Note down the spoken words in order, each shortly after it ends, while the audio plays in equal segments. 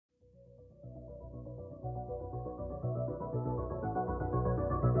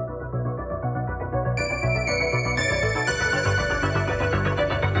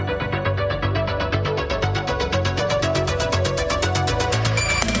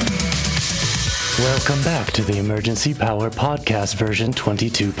Welcome back to the Emergency Power Podcast version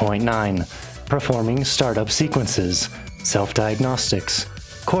 22.9. Performing startup sequences, self-diagnostics,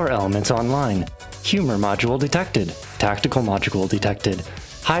 core elements online, humor module detected, tactical module detected,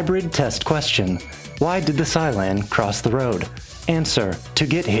 hybrid test question, why did the Cylon cross the road? Answer, to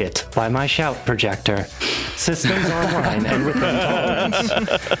get hit by my shout projector. Systems online and within tolerance.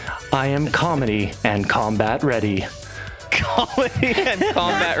 I am comedy and combat ready. Comedy and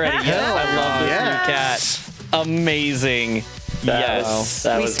combat ready. Yes, I love this new cat. Amazing. Yes.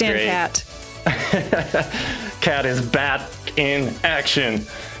 That we was stand great. Cat. Cat is back in action.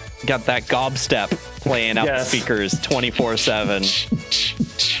 Got that gobstep playing out the speakers 24/7.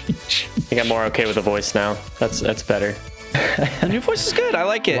 I think I'm more okay with the voice now. That's better. The new voice is good. I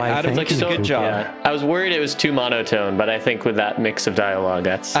like it. Why, Adam's thank like a you. good job. Yeah, I was worried it was too monotone, but I think with that mix of dialogue,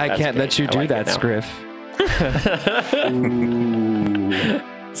 that's I can't let you I do like that, it now. Scriff.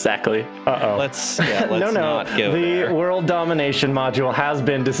 Exactly. Let's No, not go the there. world domination module has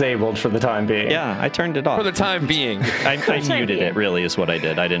been disabled for the time being. Yeah, I turned it off. For the time being. I muted it, really, is what I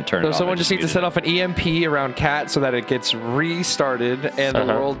did. I didn't turn it So off. someone I just needs to muted set it. off an EMP around Cat so that it gets restarted and the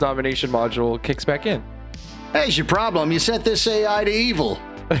world domination module kicks back in. Here's your problem. You set this AI to evil.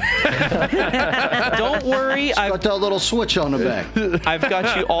 Don't worry, Got that little switch on the back. I've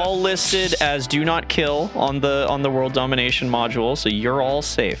got you all listed as do not kill on the world domination module, so you're all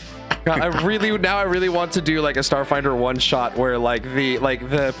safe. God, I really want to do like a Starfinder one shot where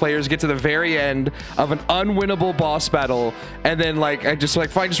the players get to the very end of an unwinnable boss battle, and then just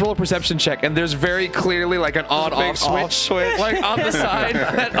roll a perception check, and there's very clearly like an on-off switch, like on the side,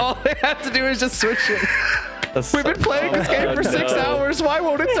 and all they have to do is just switch it. We've been playing this game for 6 hours. Why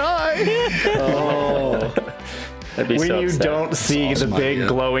won't it die? Oh, that'd be When so you upset. don't see awesome the big idea.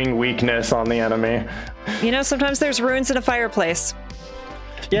 glowing weakness on the enemy. You know, sometimes there's runes in a fireplace.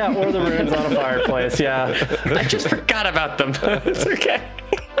 Yeah, or the runes on a fireplace, yeah. I just forgot about them. It's okay.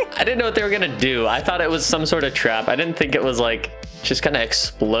 I didn't know what they were gonna do. I thought it was some sort of trap. I didn't think it was like just gonna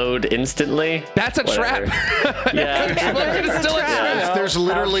explode instantly. That's a Whatever. trap. Yeah. Explosion is still a trap. There's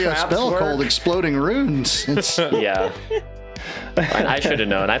literally a traps spell work. called Exploding Runes. It's, Yeah. I should have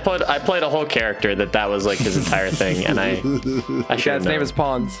known. I played a whole character that was like his entire thing, and I should have His name known. is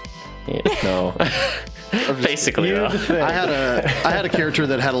Pawns. No. Basically, though. I had a character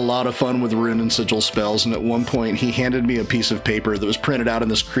that had a lot of fun with rune and sigil spells, and at one point he handed me a piece of paper that was printed out in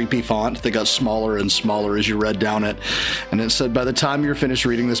this creepy font that got smaller and smaller as you read down it, and it said, "By the time you're finished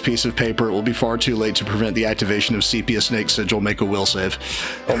reading this piece of paper, it will be far too late to prevent the activation of Sepia Snake Sigil. Make a will save."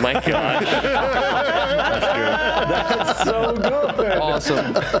 Oh my god. That's so good.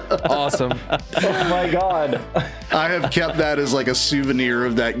 Awesome. Oh my god. I have kept that as like a souvenir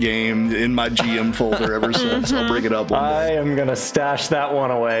of that game in my GM folder ever since. I'll bring it up one I day. am gonna stash that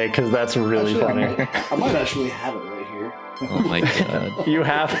one away because that's really funny. I might actually have it right here. Oh my god. You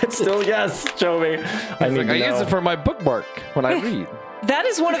have it still? Yes, show me. I need I to use know. it for my bookmark when I read. That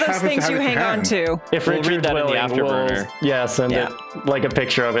is one of those happens to things have you it to hang on hand. to. If We'll Richard's read that in the willing, afterburner. send Yeah. it, like a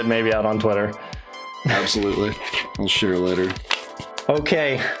picture of it maybe out on Twitter. Absolutely. I'll share later.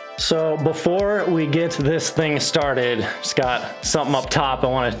 Okay, so before we get this thing started, just got something up top I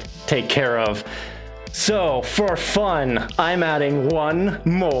want to take care of. So, for fun, I'm adding one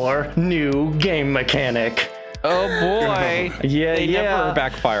more new game mechanic. Oh boy. Yeah, They yeah. never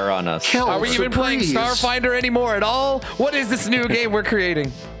backfire on us. Are we even playing Starfinder anymore at all? What is this new game we're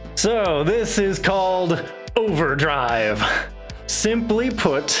creating? So, this is called Overdrive. Simply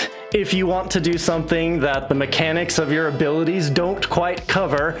put, if you want to do something that the mechanics of your abilities don't quite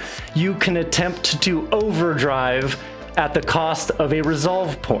cover, you can attempt to overdrive at the cost of a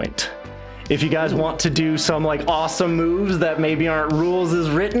resolve point. If you guys want to do some like awesome moves that maybe aren't rules as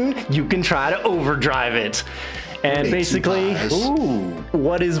written, you can try to overdrive it. And basically,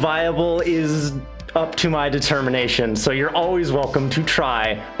 what is viable is up to my determination. So you're always welcome to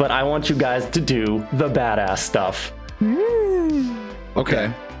try, but I want you guys to do the badass stuff.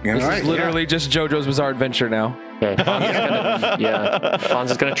 Okay. This is literally just JoJo's Bizarre Adventure now. Okay, Fonz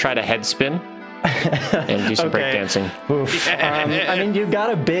is gonna try to head spin and do some Okay. breakdancing. Oof. I mean, you've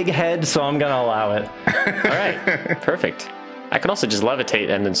got a big head, so I'm gonna allow it. All right, perfect. I could also just levitate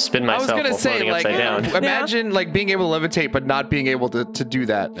and then spin I was myself gonna while say, floating like, upside down. imagine like being able to levitate but not being able to do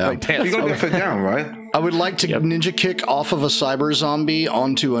that. Like dance. You got to upside down, right? I would like to ninja kick off of a cyber zombie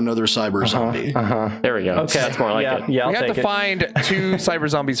onto another cyber zombie. There we go. Okay, That's more like it. Yeah, I'll We have take to it. find 2 cyber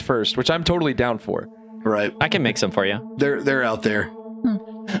zombies first, which I'm totally down for. Right. I can make some for you. They're out there.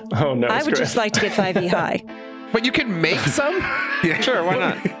 Oh no, I would Scriff. just like to get 5e high. But you can make some? Sure, why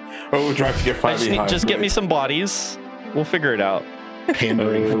not? Overdrive to get 5 Just get me some bodies. We'll figure it out.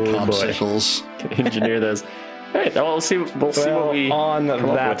 Pandering for Oh, boy. popsicles. Engineer those. All right, well, we'll see what we on come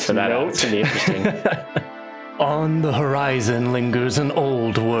up that with for that. note, It's gonna be interesting. on the horizon lingers an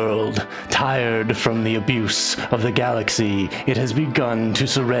old world. Tired from the abuse of the galaxy, it has begun to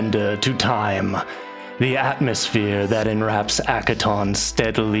surrender to time. The atmosphere that enwraps Akaton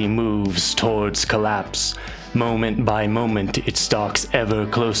steadily moves towards collapse. Moment by moment, it stalks ever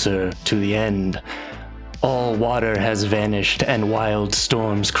closer to the end. All water has vanished, and wild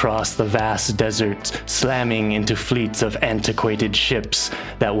storms cross the vast deserts, slamming into fleets of antiquated ships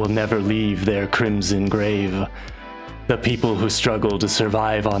that will never leave their crimson grave. The people who struggle to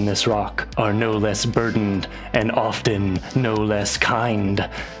survive on this rock are no less burdened, and often no less kind.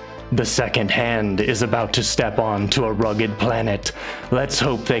 The second hand is about to step on to a rugged planet. Let's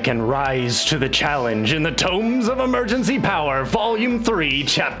hope they can rise to the challenge in the Tomes of Emergency Power, Volume 3,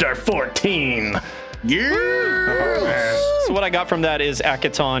 Chapter 14. So what I got from that is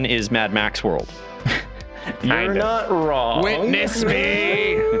Akaton is Mad Max World. You're Kinda. not wrong. Witness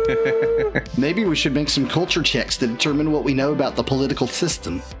me. Maybe we should make some culture checks to determine what we know about the political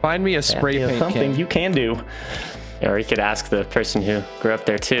system. Find me a spray Yeah, paint something can. you can do. Or you could ask the person who grew up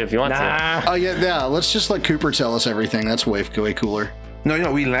there too, if you want to. Nah. Oh yeah. Let's just let Cooper tell us everything. That's way cooler.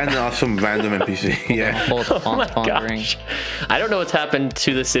 No, we landed on some random NPC. Yeah. Both pondering. Gosh. I don't know what's happened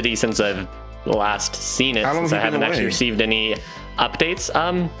to the city since I've last seen it, How long since have I you been haven't actually away? received any updates.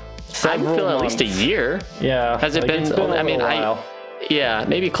 I Several feel at least a months. year. Yeah. Has it like, been? it's been a I mean, little while. yeah,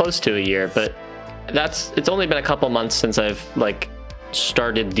 maybe close to a year, but it's only been a couple months since I've like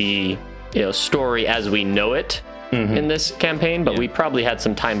started the story as we know it in this campaign. But we probably had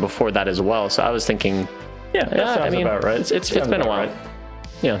some time before that as well. So I was thinking, Yeah, that sounds about right. It's been a while.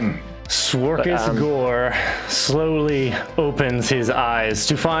 Yeah. Swarkus Gore slowly opens his eyes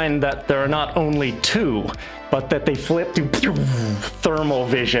to find that there are not only two, but that they flip to thermal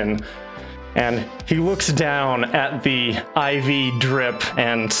vision. And he looks down at the IV drip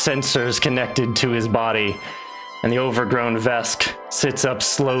and sensors connected to his body. And the overgrown Vesk sits up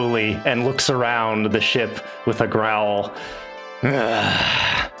slowly and looks around the ship with a growl.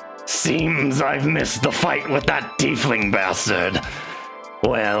 Seems I've missed the fight with that tiefling bastard.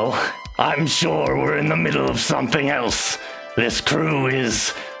 Well, I'm sure we're in the middle of something else. This crew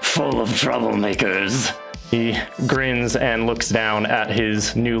is full of troublemakers. He grins and looks down at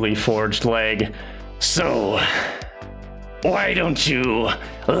his newly forged leg. So, why don't you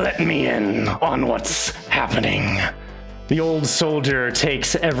let me in on what's happening? The old soldier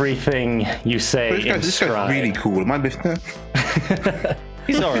takes everything you say in This stride. guy's really cool. Am I listening?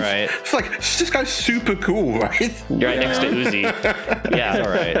 He's all right. It's like, this guy's super cool, right? You're right next to Uzi. Yeah. He's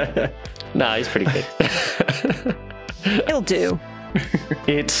all right. No, he's pretty good. He'll do.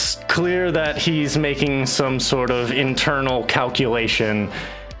 It's clear that he's making some sort of internal calculation,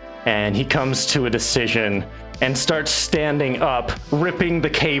 and he comes to a decision and starts standing up, ripping the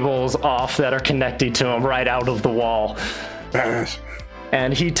cables off that are connected to him right out of the wall. Badass.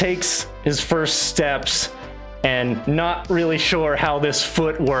 And he takes his first steps, and not really sure how this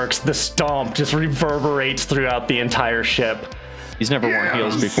foot works, the stomp just reverberates throughout the entire ship. He's never worn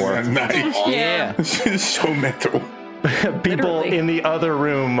heels before. Nice. Yeah. This is so metal. People Literally. in the other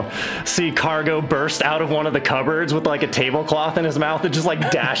room see Cargo burst out of one of the cupboards with like a tablecloth in his mouth that just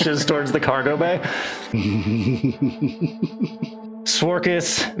like dashes towards the cargo bay.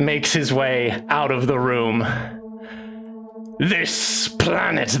 Swarkus makes his way out of the room. This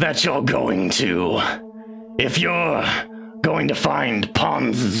planet that you're going to, if you're going to find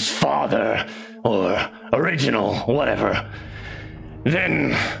Pons' father or original, whatever,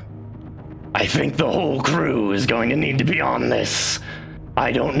 then I think the whole crew is going to need to be on this.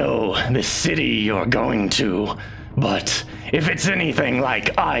 I don't know the city you're going to, but if it's anything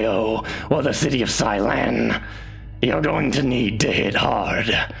like Io or the city of Ceylan, you're going to need to hit hard.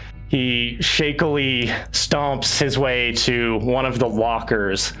 He shakily stomps his way to one of the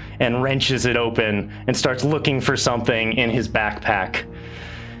lockers and wrenches it open and starts looking for something in his backpack.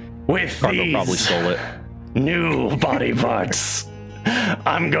 With Cargo these probably stole it. new body parts,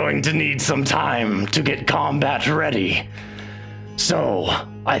 I'm going to need some time to get combat ready. So,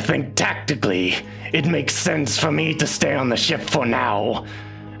 I think tactically, it makes sense for me to stay on the ship for now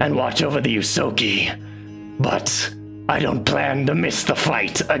and watch over the Usoki. But I don't plan to miss the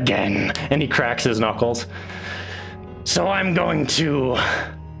fight again. And he cracks his knuckles. So I'm going to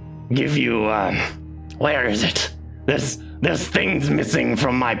give you, where is it? There's things missing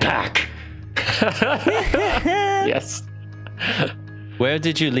from my pack. Yes. Where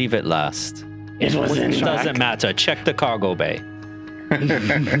did you leave it last? It was in Doesn't matter. Check the cargo bay.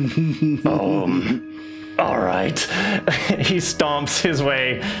 All right. He stomps his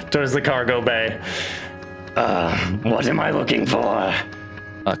way towards the cargo bay. What am I looking for?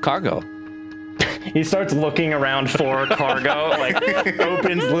 Cargo. He starts looking around for cargo, like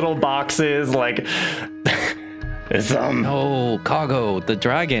opens little boxes, like it's Oh, Cargo, the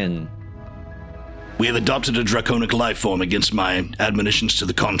dragon. We have adopted a draconic life form against my admonitions to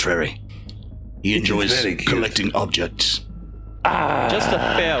the contrary. He enjoys very cute. collecting objects. Just a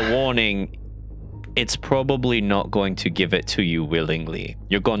fair warning. It's probably not going to give it to you willingly.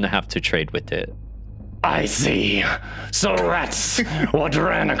 You're going to have to trade with it. I see. So that's what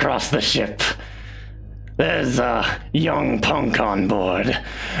ran across the ship. There's a young punk on board.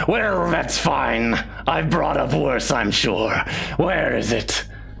 Well, that's fine. I've brought up worse, I'm sure. Where is it?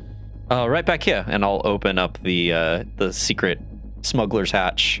 Right back here, and I'll open up the secret smuggler's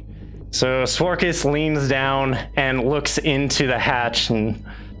hatch. So Swarkus leans down and looks into the hatch, and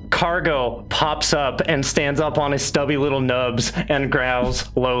Cargo pops up and stands up on his stubby little nubs and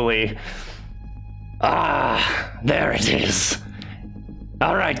growls lowly. Ah, there it is.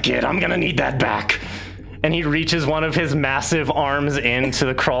 All right, kid, I'm gonna need that back. And he reaches one of his massive arms into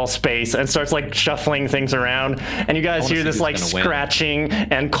the crawl space and starts like shuffling things around. And you guys hear this like scratching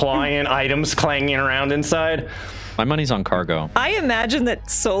and clawing items clanging around inside. My money's on Cargo. I imagine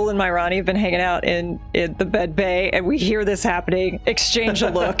that Sol and Myrani have been hanging out in the bed bay, and we hear this happening, exchange a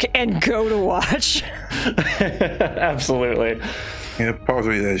look, and go to watch. Absolutely. Yeah,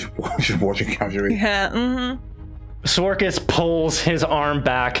 probably there just watching casually. Yeah, mm-hmm. Swarkus pulls his arm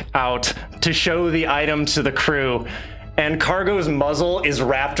back out to show the item to the crew, and Cargo's muzzle is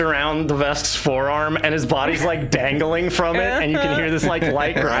wrapped around the Vesk's forearm, and his body's like dangling from it, and you can hear this like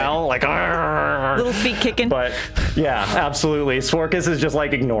light growl, like "Arr!" Little feet kicking. But yeah, absolutely. Swarkus is just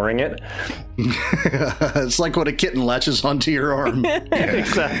like ignoring it. It's like when a kitten latches onto your arm.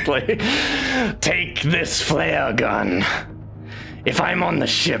 Exactly. Take this flare gun. If I'm on the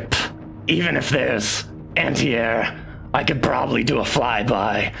ship, even if there's anti-air, I could probably do a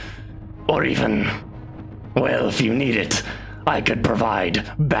flyby. Or even, well, if you need it, I could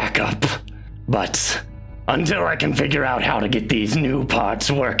provide backup. But until I can figure out how to get these new parts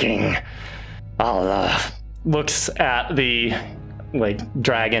working, I'll, looks at the, like,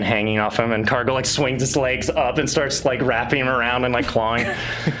 dragon hanging off him, and Cargo, like, swings his legs up and starts, like, wrapping him around and, like, clawing.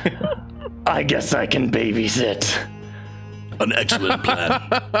 I guess I can babysit. An excellent plan.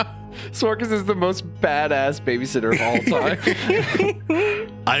 Swarkus is the most badass babysitter of all time.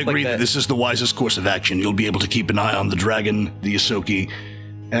 I agree that this is the wisest course of action. You'll be able to keep an eye on the dragon, the Yosoki,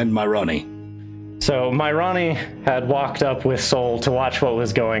 and Myrani. So Myrani had walked up with Sol to watch what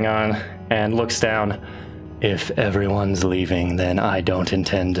was going on and looks down. If everyone's leaving, then I don't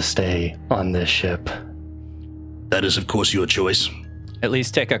intend to stay on this ship. That is, of course, your choice. At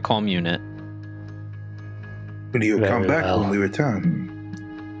least take a comm unit. Will you Very come back well. when we return?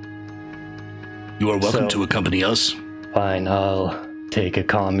 You are welcome So- to accompany us. Fine, I'll take a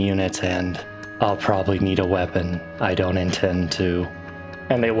comm unit and I'll probably need a weapon. I don't intend to.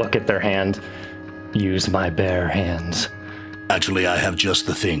 And they look at their hand. Use my bare hands. Actually, I have just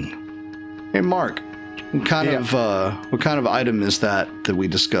the thing. Hey, Mark, what kind of item is that we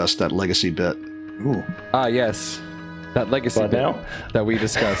discussed, that legacy bit? Ooh. Ah, yes. That legacy What bit now? that we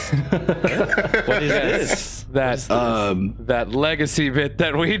discussed. What is this? That legacy bit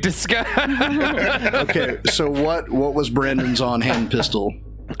that we discussed. Okay, so what was Brandon's on-hand pistol?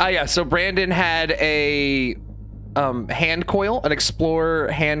 Yeah, so Brandon had a hand coil, an Explorer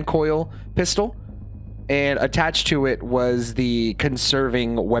hand coil pistol, and attached to it was the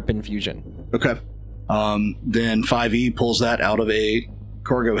conserving weapon fusion. Okay. Then 5E pulls that out of a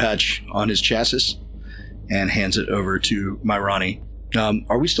cargo hatch on his chassis and hands it over to Myrani.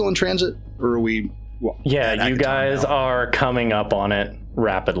 Are we still in transit, or are we? Yeah, at you Akaton guys now? are coming up on it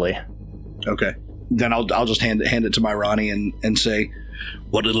rapidly. Okay. Then I'll just hand it to Myrani and say,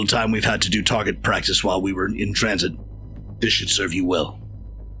 what little time we've had to do target practice while we were in transit, this should serve you well.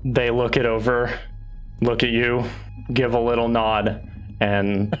 They look it over, look at you, give a little nod,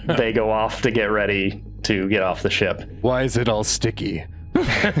 and they go off to get ready to get off the ship. Why is it all sticky?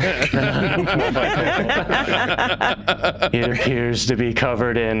 It appears to be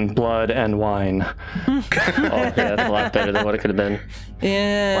covered in blood and wine. Oh, yeah, that's a lot better than what it could have been.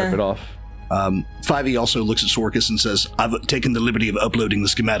 Yeah. Wipe it off. 5E also looks at Swarkus and says, I've taken the liberty of uploading the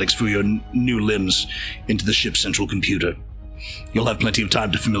schematics for your new limbs into the ship's central computer. You'll have plenty of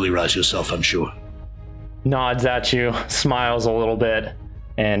time to familiarize yourself, I'm sure. Nods at you, smiles a little bit,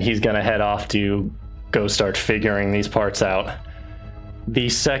 and he's gonna head off to go start figuring these parts out. the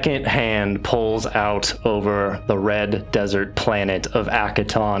second hand pulls out over the red desert planet of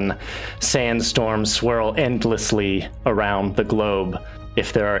Akaton. Sandstorms swirl endlessly around the globe.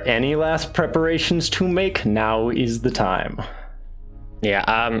 If there are any last preparations to make, now is the time. Yeah,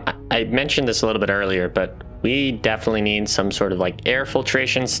 I mentioned this a little bit earlier, but we definitely need some sort of like air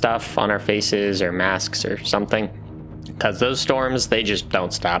filtration stuff on our faces or masks or something. Because those storms, they just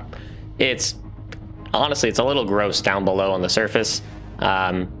don't stop. Honestly, it's a little gross down below on the surface.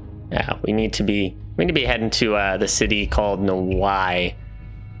 Yeah, we need to be heading to the city called Nawai,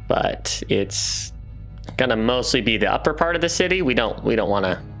 but it's gonna mostly be the upper part of the city. We don't want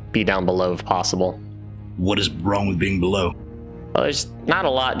to be down below if possible. What is wrong with being below? Well, there's not a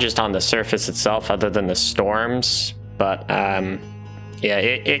lot just on the surface itself other than the storms, but yeah,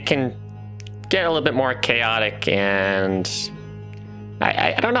 it can get a little bit more chaotic, and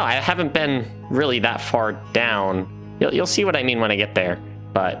I don't know. I haven't been really that far down. You'll see what I mean when I get there.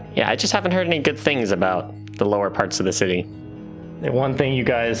 But yeah, I just haven't heard any good things about the lower parts of the city. One thing you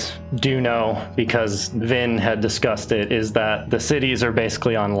guys do know, because Vin had discussed it, is that the cities are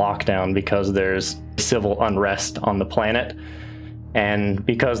basically on lockdown because there's civil unrest on the planet. And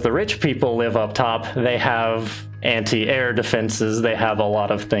because the rich people live up top, they have anti-air defenses. They have a lot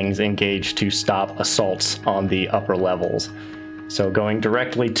of things engaged to stop assaults on the upper levels. So going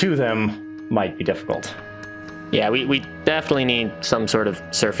directly to them might be difficult. Yeah, we definitely need some sort of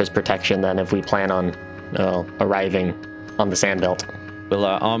surface protection then if we plan on arriving on the sandbelt. Will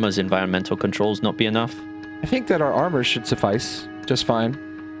our armor's environmental controls not be enough? I think that our armor should suffice just fine.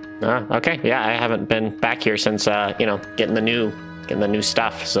 Okay, yeah, I haven't been back here since getting the new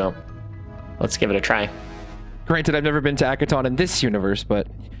stuff, so let's give it a try. Granted, I've never been to Akaton in this universe, but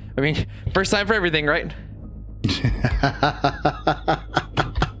I mean, first time for everything, right?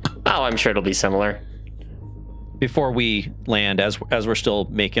 Oh, I'm sure it'll be similar. Before we land, as we're still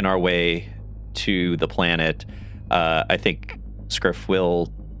making our way to the planet, I think Scriff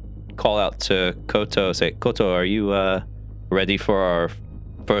will call out to Koto, say, Koto, are you ready for our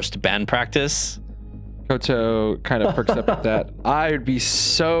first band practice? Koto kind of perks up at that. I would be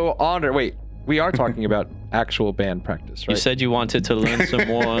so honored. Wait, we are talking about actual band practice, right? You said you wanted to learn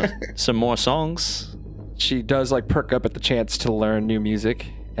some more songs. She does like perk up at the chance to learn new music,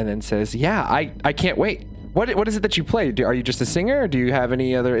 and then says, "Yeah, I can't wait." What is it that you play? Are you just a singer, or do you have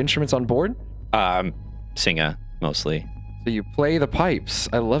any other instruments on board? Singer mostly. So you play the pipes.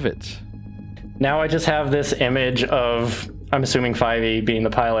 I love it. Now I just have this image of, I'm assuming 5e being the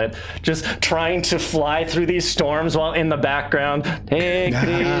pilot, just trying to fly through these storms while in the background, take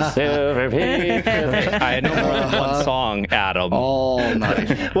these silver pieces. I know more than one song, Adam. All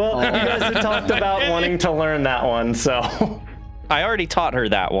night. Well, you guys had talked about wanting to learn that one, so. I already taught her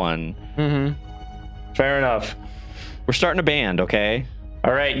that one. Mm-hmm. Fair enough. We're starting a band, okay?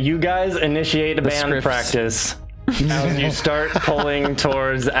 All right, you guys initiate a band Scriffs. practice as you start pulling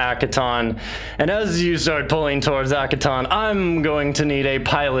towards Akaton. And as you start pulling towards Akaton, I'm going to need a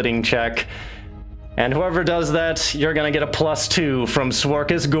piloting check. And whoever does that, you're going to get a +2 from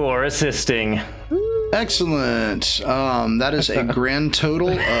Swarkus Gore assisting. Excellent. That is a grand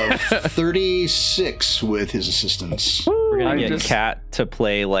total of 36 with his assistance. We're gonna I get just- Kat to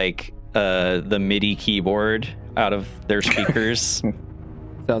play like the MIDI keyboard out of their speakers.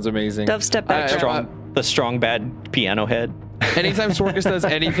 Sounds amazing. Dubstep background. The strong bad piano head. Anytime Swarkus does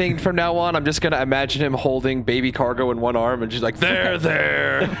anything from now on, I'm just gonna imagine him holding baby Cargo in one arm and she's like,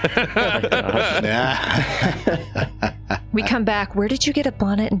 there. We come back. Where did you get a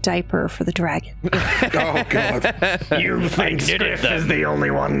bonnet and diaper for the dragon? Oh, God. You think Scriff is the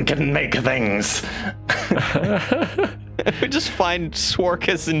only one can make things. We just find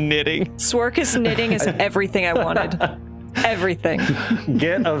Swarkus knitting. Swarkus knitting is everything I wanted. Everything.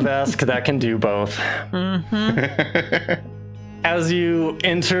 Get a vest that can do both. As you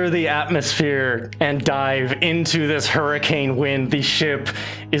enter the atmosphere and dive into this hurricane wind, the ship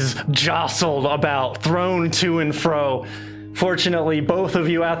is jostled about, thrown to and fro. Fortunately, both of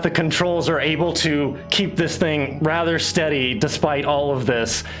you at the controls are able to keep this thing rather steady despite all of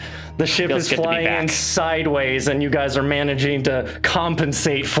this. The ship Feels is good to be flying in back. sideways, and you guys are managing to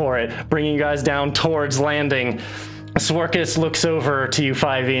compensate for it, bringing you guys down towards landing. Swarkus looks over to you,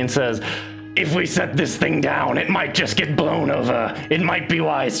 5e, and says, if we set this thing down, it might just get blown over. It might be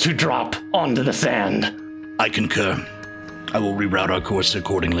wise to drop onto the sand. I concur. I will reroute our course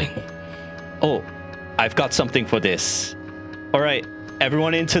accordingly. Oh, I've got something for this. All right,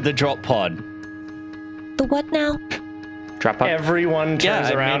 everyone into the drop pod. The what now? drop pod? Everyone turns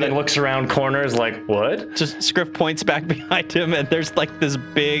I around made and it- looks around corners like, what? Just Scriff points back behind him, and there's like this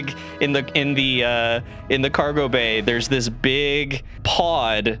big in the cargo bay. There's this big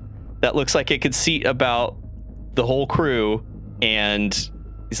pod that looks like it could seat about the whole crew. And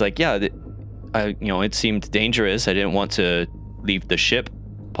he's like, "Yeah, it seemed dangerous. I didn't want to leave the ship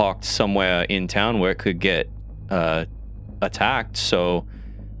parked somewhere in town where it could get attacked. So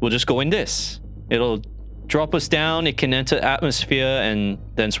we'll just go in this. It'll drop us down. It can enter atmosphere, and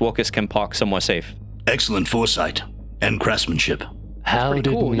then Swarkus can park somewhere safe." Excellent foresight and craftsmanship. How did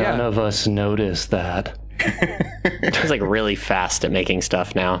cool, none yeah. of us notice that? He's like really fast at making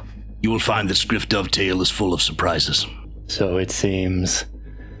stuff now. You will find that Scriff Dovetail is full of surprises. So it seems.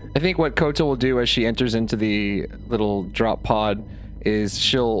 I think what Koto will do as she enters into the little drop pod is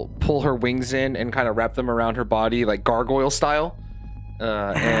she'll pull her wings in and kind of wrap them around her body, like gargoyle style.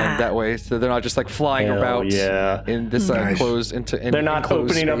 And that way, so they're not just like flying Hell about yeah. in this Nice. closed into. They're not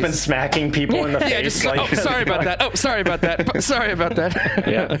enclosed opening up and space. smacking people in the face. Yeah, just like, sorry about that. Oh, sorry about that. Sorry about that.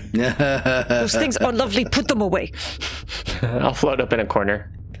 Yeah. Those things are lovely. Put them away. I'll float up in a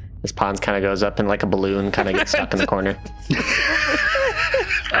corner. This pond kind of goes up and like a balloon kind of gets stuck in the corner.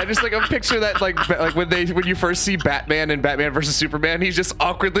 I just like I picture that like when you first see Batman and Batman versus Superman, he's just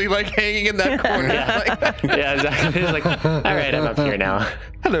awkwardly like hanging in that corner. Like, Yeah, exactly. He's like, all right, I'm up here now.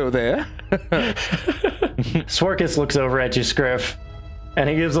 hello there. Swarkus looks over at you, Scriff, and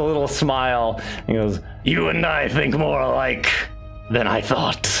he gives a little smile. He goes, "You and I think more alike than I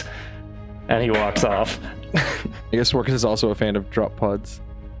thought." And he walks off. I guess Workus is also a fan of drop pods.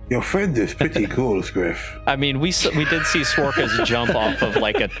 Your friend is pretty cool, Scriff. I mean, we did see Swarkus jump off of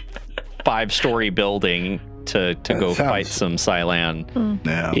like a 5-story building to go sounds- fight some Cylon.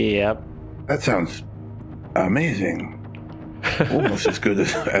 Yeah. Yep. That sounds amazing. Almost as good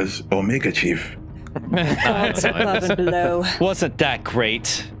as Omega Chief. Above and below. Wasn't that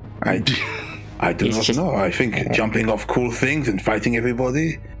great? I do He's not just- know. I think jumping off cool things and fighting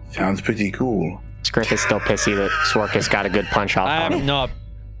everybody sounds pretty cool. Scriff is still pissy that Swarkus got a good punch off on him.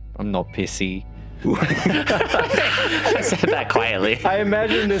 I'm not pissy. I said that quietly. I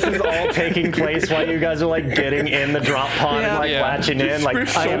imagine this is all taking place while you guys are like getting in the drop pod and like Yeah. latching in.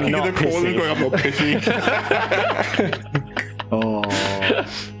 Like, I am not pissy. I'm not pissy. Oh.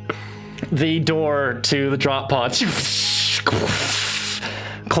 The door to the drop pod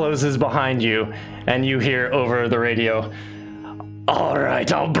closes behind you, and you hear over the radio, "All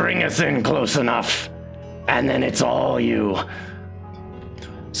right, I'll bring us in close enough, and then it's all you."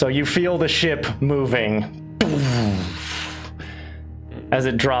 So you feel the ship moving as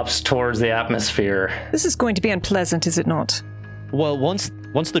it drops towards the atmosphere. This is going to be unpleasant, is it not? Well, once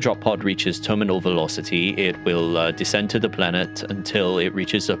the drop pod reaches terminal velocity, it will descend to the planet until it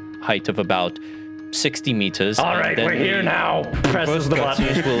reaches a height of about 60 meters. All and right, then we're here now. Presses the button.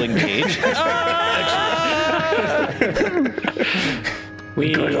 Gutters will engage.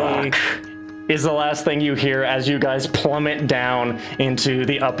 Good luck is the last thing you hear as you guys plummet down into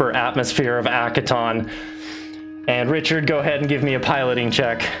the upper atmosphere of Akaton. And Richard, go ahead and give me a piloting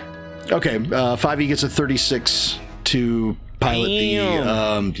check. Okay, 5e gets a 36 to pilot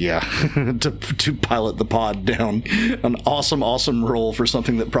to pilot the pod down. An awesome roll for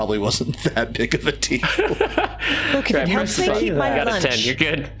something that probably wasn't that big of a deal. Look, if it helps me keep I my got a 10. lunch. You're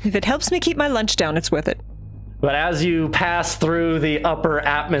good. If it helps me keep my lunch down, it's worth it. But as you pass through the upper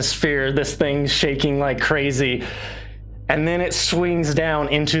atmosphere, this thing's shaking like crazy. And then it swings down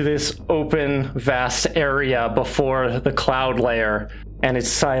into this open, vast area before the cloud layer, and it's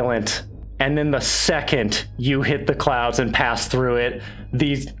silent. And then the second you hit the clouds and pass through it,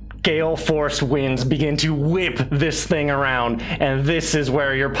 these gale-force winds begin to whip this thing around, and this is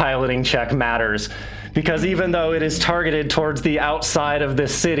where your piloting check matters. Because even though it is targeted towards the outside of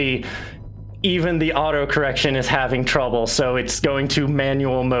this city, even the autocorrection is having trouble, so it's going to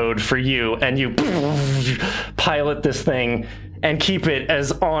manual mode for you, and you pilot this thing and keep it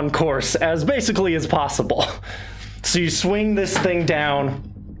as on course as basically as possible. So you swing this thing down,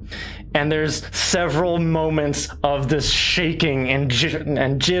 and there's several moments of this shaking and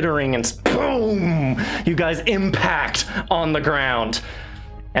jittering, and boom! You guys impact on the ground,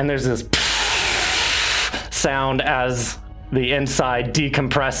 and there's this sound as the inside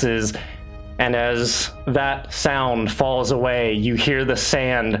decompresses. And as that sound falls away, you hear the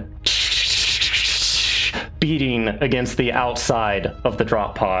sand beating against the outside of the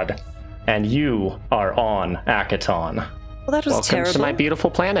drop pod. And you are on Akaton. Well, that was Welcome terrible. to my beautiful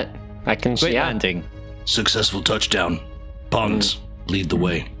planet. I can see. Great Yeah. landing. Successful touchdown. Ponds, lead the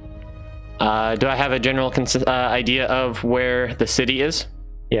way. Do I have a general idea of where the city is?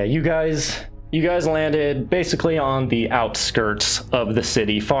 Yeah, you guys You guys landed basically on the outskirts of the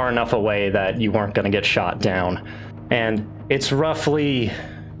city, far enough away that you weren't going to get shot down. And it's roughly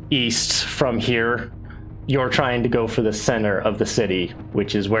east from here. You're trying to go for the center of the city,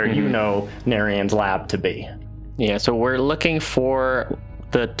 which is where you know Narian's lab to be. Yeah, so we're looking for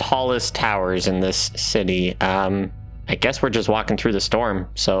the tallest towers in this city. I guess we're just walking through the storm,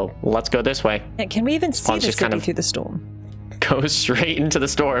 so let's go this way. And can we even see Pawn's the just city kind of- through the storm? Go straight into the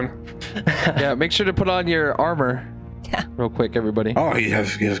storm. Yeah, make sure to put on your armor. Yeah. Real quick, everybody. Oh, he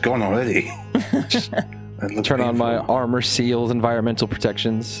has gone already. Turn on my armor seals, environmental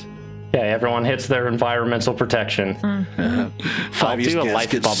protections. Okay, everyone hits their environmental protection. I'll do a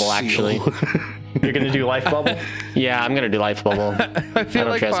life bubble, actually. You're going to do life bubble? Yeah, I'm gonna do life bubble. I feel don't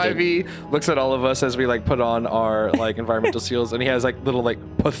like trust it. 5e looks at all of us as we like put on our like environmental seals, and he has like little like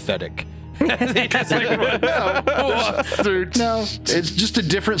pathetic. As he just like runs out, through. No, it's just a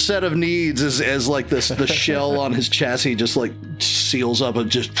different set of needs as like this the shell on his chassis just like seals up and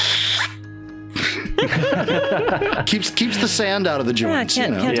just keeps the sand out of the Yeah, joints.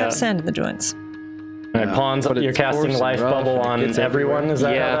 can't Yeah. have sand in the joints. All right, Pawns, But you're it's casting coarse and life rough bubble and it on gets everyone. everywhere. Is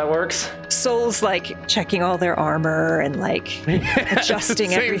that Yeah. how that works? Soul's like checking all their armor and like adjusting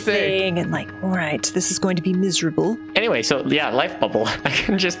Same everything and like, all right, this is going to be miserable. Anyway, so yeah, life bubble. I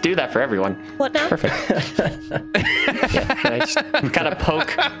can just do that for everyone. What now? Perfect. Yeah, I just kind of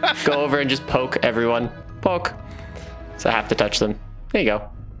poke, go over and just poke everyone. Poke. So I have to touch them. There you go.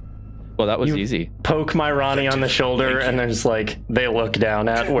 Well, that was easy. Poke my Ronnie on the shoulder, and then just like they look down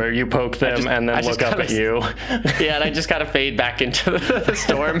at where you poke them, and then I just look up kinda- at you. Yeah, and I just kind of fade back into the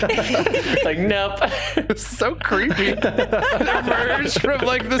storm. Like, nope. It's so creepy. Emerge from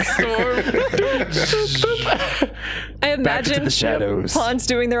like the storm. I imagine the shadows. pawns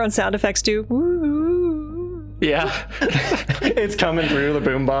doing their own sound effects too. Woo. Yeah. It's coming through the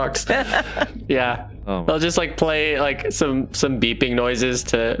boombox. Yeah. Oh. I'll just like play like some beeping noises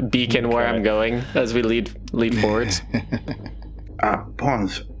to beacon where I'm going as we lead forwards.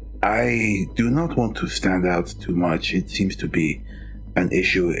 Pawns, I do not want to stand out too much. It seems to be an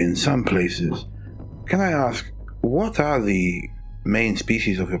issue in some places. Can I ask, what are the main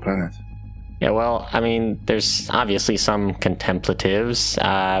species of your planet? Yeah, well, I mean, there's obviously some contemplatives.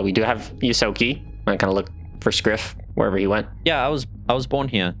 We do have Yusoki. I kind of look for Scriff wherever he went. Yeah, I was born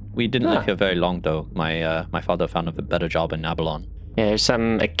here. We didn't live here very long though. My father found a better job in Abalon. Yeah, there's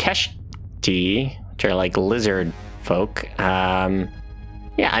some Akeshti, which are like lizard folk.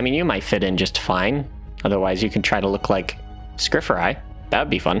 Yeah, I mean, you might fit in just fine. Otherwise, you could try to look like Scrifferi. That would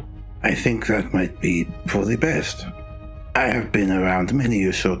be fun. I think that might be for the best. I have been around many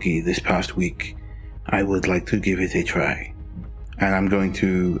Yosoki this past week. I would like to give it a try. And I'm going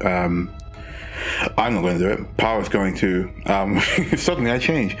to, I'm not going to do it. Power's going to, suddenly I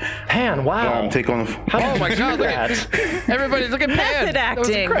change. Pan, wow. Take on a... Oh my god, look at everybody, look at Pan. Method That was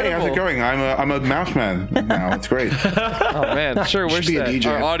acting. Hey, how's it incredible. going? I'm a mouse man now. It's great. Oh man, sure wish be a that DJ.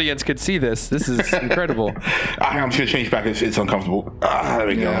 our audience could see this. This is incredible. I'm just going to change back. It's uncomfortable. There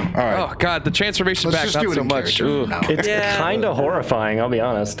we go. All right. Oh god, the transformation Let's back, just not do it so in much. character Ooh. now. It's Yeah. kind of horrifying, I'll be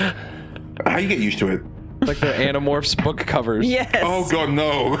honest. How you get used to it? Like the Animorphs book covers. Yes. Oh god,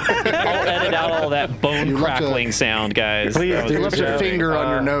 no. I'll edit out all that bone You left crackling sound, guys. Please That was do. You left your Yeah. finger on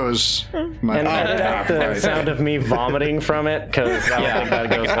your nose. My And edit out the right. sound of me vomiting from it, because I don't think that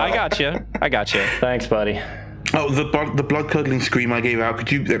goes well. I got you. Thanks, buddy. Oh, the blood curdling scream I gave out. Could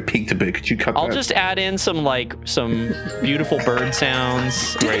you peeked a bit? Could you cut I'll that? just add in some beautiful bird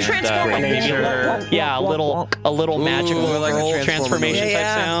sounds. Do the and, transformer. maybe yeah, a little magical I like a girl transformer transformation noise. type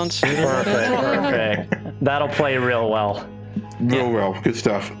Yeah. sounds. Perfect. That'll play real well. Real well. Good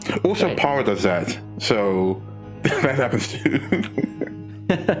stuff. Also, Power does that. So that happens too.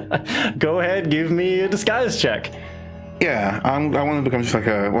 Go ahead, give me a disguise check. Yeah, I want to become just like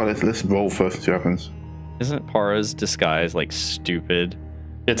a... Well, let's roll first and see what happens. Isn't Para's disguise like stupid,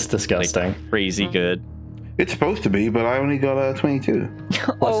 It's disgusting. crazy good? It's supposed to be, but I only got a 22.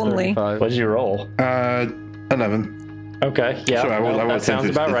 Only. What'd you roll? 11. Okay, yeah, Sorry, I rolled- I that rolled sounds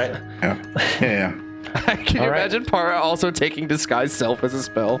 10. about right. Yeah. Can you All right. imagine Para also taking disguise self as a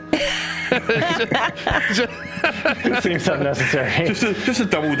spell? It seems unnecessary. Just a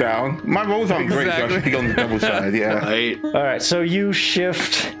double down. My rolls aren't great, so I should be on the double side. Yeah. Right. All right, so you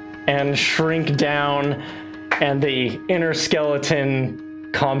shift and shrink down, and the inner skeleton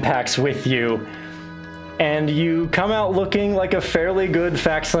compacts with you, and you come out looking like a fairly good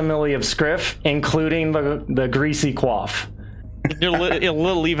facsimile of Scriff, including the greasy quaff. You're a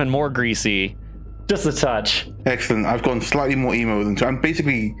little even more greasy. Just a touch. Excellent. I've gone slightly more emo than... I'm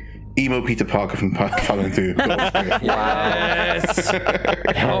basically emo Peter Parker from following through. Yes.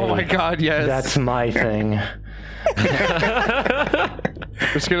 Oh my God, yes. That's my thing.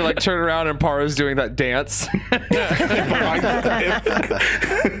 We're just gonna like turn around and Para's doing that dance.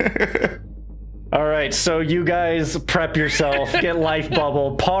 All right, so you guys prep yourself, get life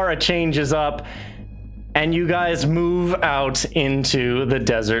bubble. Para changes up, and you guys move out into the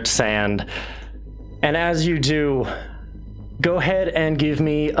desert sand. And as you do, go ahead and give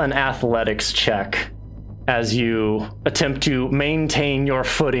me an athletics check as you attempt to maintain your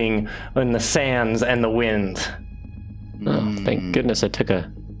footing in the sands and the wind. Oh, thank goodness I took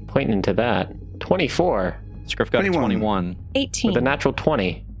a point into that. 24 Scriff got 21. 18. with a natural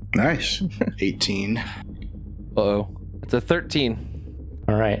 20. Nice. 18. Uh-oh. It's a 13.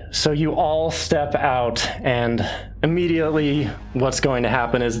 All right, so you all step out, and immediately what's going to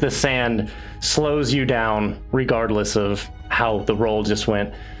happen is the sand slows you down, regardless of how the roll just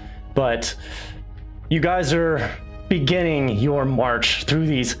went. But you guys are beginning your march through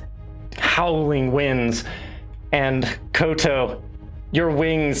these howling winds, and Koto, your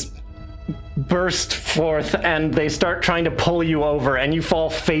wings burst forth, and they start trying to pull you over, and you fall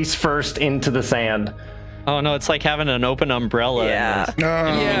face first into the sand. Oh no, it's like having an open umbrella. Yeah.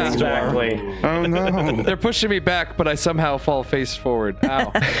 Yeah. Exactly. Oh no. They're pushing me back, but I somehow fall face forward. Ow.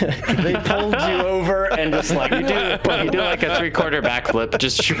 They pulled you over and just like You do like a 3/4 backflip,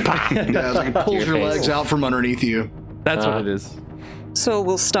 just shoot. Yeah, it's like it pulls your legs out from underneath you. That's what it is. So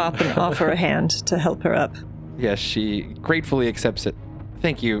we'll stop and offer a hand to help her up. Yes, she gratefully accepts it.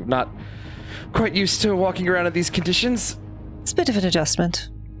 Thank you. Not quite used to walking around in these conditions. It's a bit of an adjustment.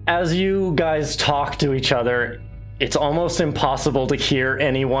 As you guys talk to each other, it's almost impossible to hear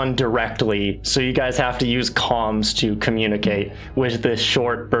anyone directly, so you guys have to use comms to communicate with this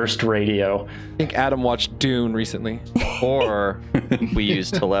short burst radio. I think Adam watched Dune recently. Or we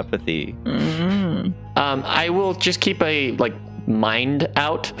use telepathy. I will just keep a mind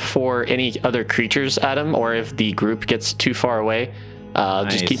out for any other creatures, Adam, or if the group gets too far away.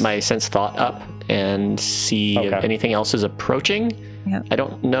 Just keep my sense thought up and see if anything else is approaching. Yep. I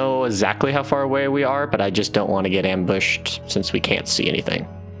don't know exactly how far away we are, but I just don't want to get ambushed since we can't see anything.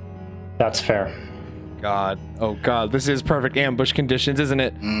 That's fair. God. Oh God, this is perfect ambush conditions, isn't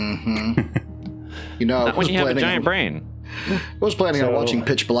it? You know, I Not was when you have a planning giant brain. on watching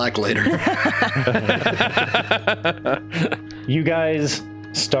Pitch Black later. You guys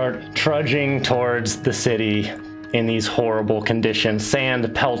start trudging towards the city in these horrible conditions,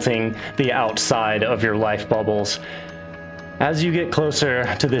 sand pelting the outside of your life bubbles. As you get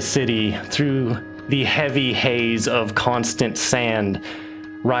closer to the city, through the heavy haze of constant sand,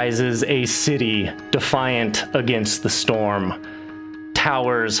 rises a city defiant against the storm.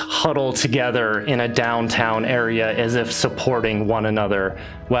 Towers huddle together in a downtown area as if supporting one another,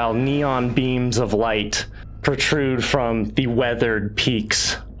 while neon beams of light protrude from the weathered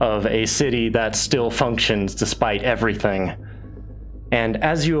peaks of a city that still functions despite everything. And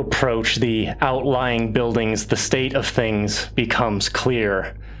as you approach the outlying buildings, the state of things becomes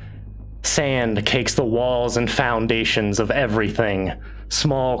clear. Sand cakes the walls and foundations of everything.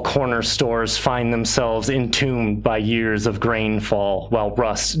 Small corner stores find themselves entombed by years of grainfall, while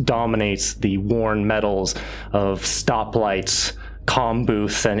rust dominates the worn metals of stoplights, comm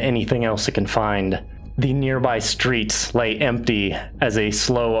booths, and anything else it can find. The nearby streets lay empty as a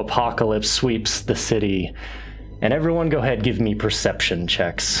slow apocalypse sweeps the city. And everyone go ahead, give me perception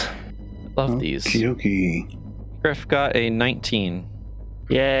checks. Love these. Okie Griff got a 19.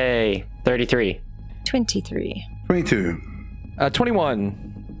 Yay! 33. 23. 22.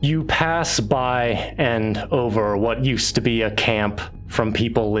 21. You pass by and over what used to be a camp from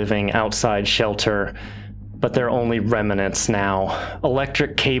people living outside shelter, but they're only remnants now.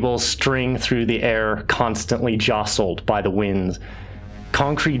 Electric cables string through the air, constantly jostled by the winds.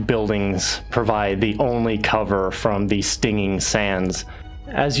 Concrete buildings provide the only cover from the stinging sands.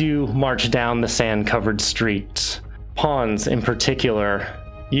 As you march down the sand-covered streets, ponds in particular,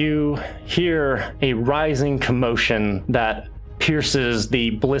 you hear a rising commotion that pierces the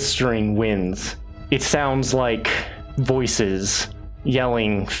blistering winds. It sounds like voices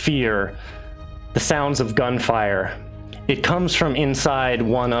yelling fear, the sounds of gunfire. It comes from inside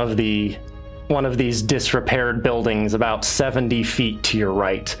one of these disrepaired buildings about 70 feet to your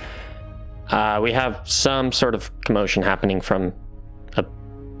right. We have some sort of commotion happening from a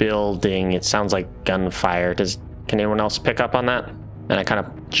building. It sounds like gunfire. Can anyone else pick up on that? And I kind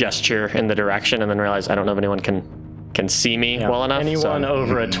of gesture in the direction and then realize I don't know if anyone can see me well enough. Anyone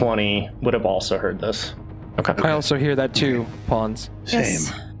over a 20 would have also heard this. Okay. I also hear that too, Pawns. Same.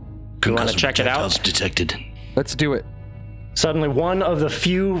 Yes. You want to check it out? Detected. Let's do it. Suddenly, one of the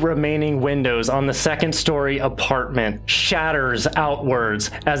few remaining windows on the second-story apartment shatters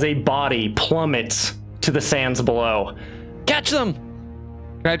outwards as a body plummets to the sands below. Catch them!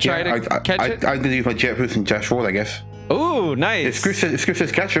 Can I try to catch it? I'm going to use my jet boost and dash forward, I guess. Ooh, nice. If Scriff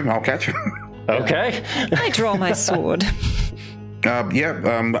says catch him, I'll catch him. Okay. I draw my sword.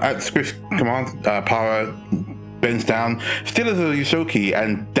 At Scriff's command, Para bends down, still as a Yusoki,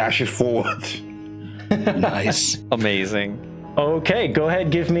 and dashes forward. Nice. Amazing. Okay, go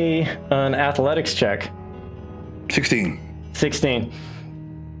ahead, give me an athletics check. 16. 16.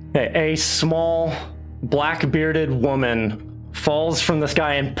 Okay, a small, black-bearded woman falls from the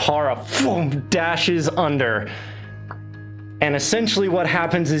sky and Para dashes under. And essentially what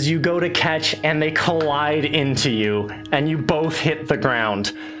happens is you go to catch and they collide into you, and you both hit the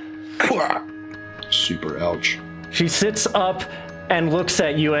ground. Super ouch. She sits up and looks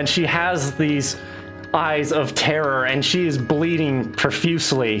at you, and she has these eyes of terror, and she is bleeding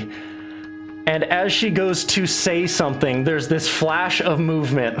profusely. And as she goes to say something, there's this flash of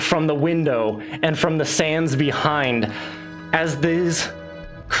movement from the window and from the sands behind as these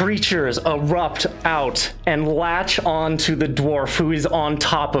creatures erupt out and latch onto the dwarf who is on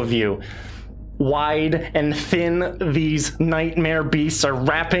top of you. Wide and thin, these nightmare beasts are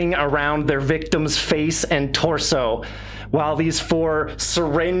wrapping around their victim's face and torso, while these 4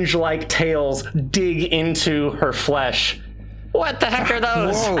 syringe-like tails dig into her flesh. What the heck are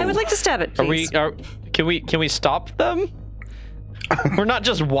those? I would like to stab it, please. Can we stop them? We're not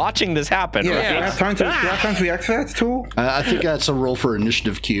just watching this happen, Yeah, right? do I have time to react to that at all? I think that's a roll for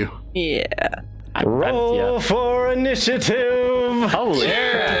initiative Q. Yeah. Roll for initiative! Holy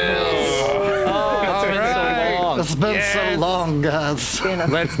It's been so long, guys.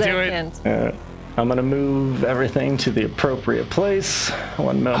 Let's do it. I'm gonna move everything to the appropriate place.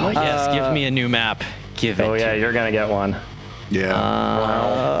 One moment. Yes, give me a new map. Give it. Oh yeah, you're gonna get one. Yeah.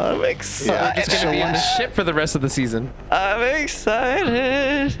 I'm excited. It's gonna be on the ship for the rest of the season. I'm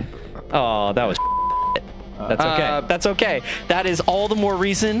excited. Oh, that was. That's okay. That's okay. That is all the more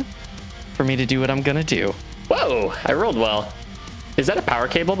reason for me to do what I'm gonna do. Whoa, I rolled well. Is that a power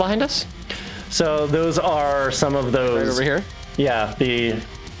cable behind us? So those are some of those. Right over here? Yeah, the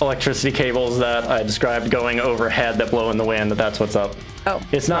electricity cables that I described going overhead that blow in the wind. That's what's up. Oh.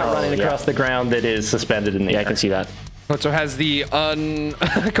 It's not running yeah. across the ground. It is suspended in the Yeah, air. I can see that. Koto has the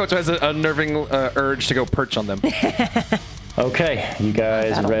Koto has an unnerving urge to go perch on them. Okay, you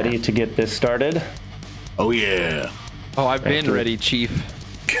guys ready to get this started? Oh, yeah. Oh, I've been ready, Chief.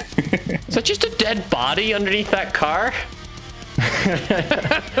 Is that just a dead body underneath that car?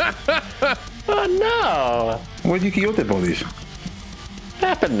 Oh no! Where do you keep your dead bodies? What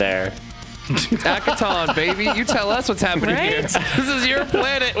happened there? Akaton, baby. You tell us what's happening here. This is your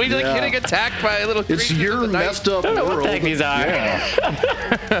planet. We're like getting attacked by a little It's creature your in the night. messed up I don't know world. what the heck these are.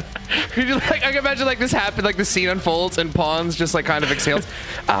 I can imagine like this happen, like the scene unfolds and Pawns just like kind of exhales.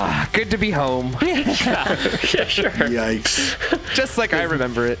 Good to be home. Yeah, sure. Yikes. Just like I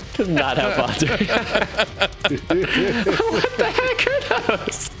remember it. Does not have Bonds. What the heck are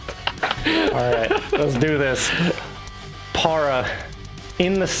those? All right, let's do this. Para,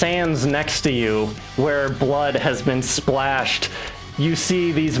 in the sands next to you, where blood has been splashed, you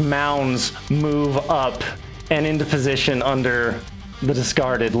see these mounds move up and into position under the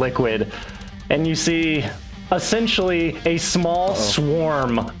discarded liquid. And you see essentially a small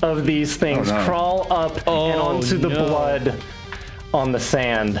swarm of these things crawl up and onto the blood on the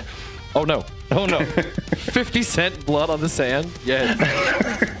sand. Oh no. Oh no. 50-cent blood on the sand. Yes.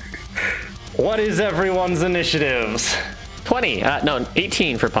 What is everyone's initiatives? 20. No,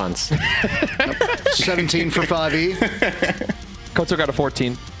 18 for puns. 17 for 5e. Koto got a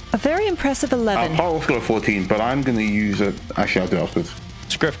 14. A very impressive 11. I'll also got a 14, but I'm going to use it. Actually, I'll do it afterwards.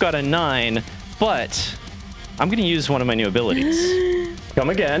 Scriff got a 9, but I'm going to use one of my new abilities. Come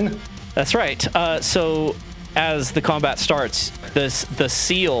again. That's right. So as the combat starts, the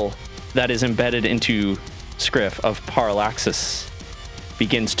seal that is embedded into Scriff of Parallaxis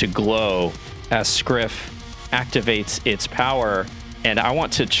begins to glow as Scriff activates its power, and I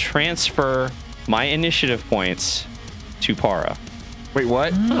want to transfer my initiative points to Para. Wait,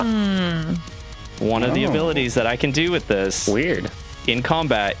 what? One of the abilities that I can do with this Weird. in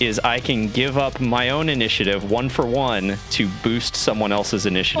combat is I can give up my own initiative 1 for 1 to boost someone else's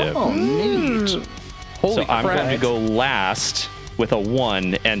initiative. Oh, neat. Holy So I'm crap. going to go last with a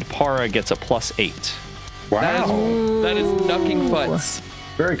 1, and Para gets a +8. Wow. That is ducking futz.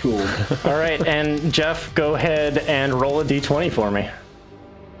 Very cool. All right, and Jeff, go ahead and roll a d20 for me.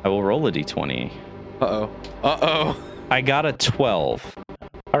 I will roll a d20. Uh-oh. I got a 12.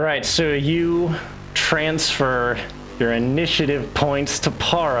 All right, so you transfer your initiative points to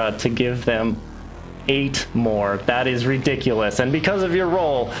Para to give them 8 more. That is ridiculous. And because of your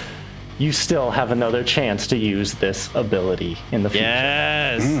roll, you still have another chance to use this ability in the future.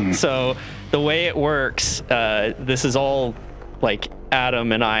 Yes. So the way it works, this is all like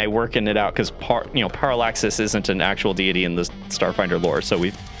Adam and I working it out because Parallaxis isn't an actual deity in the Starfinder lore, so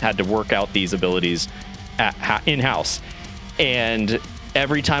we've had to work out these abilities in-house. And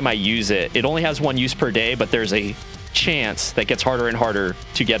every time I use it, it only has 1 use per day, but there's a chance that gets harder and harder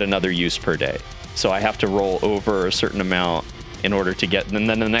to get another use per day. So I have to roll over a certain amount in order to get, and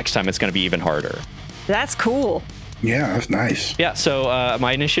then the next time it's going to be even harder. That's cool. Yeah, that's nice. Yeah, so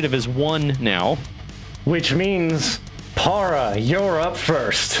my initiative is 1 now. Which means, Para, you're up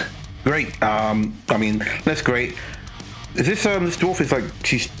first. Great. That's great. Is this dwarf is like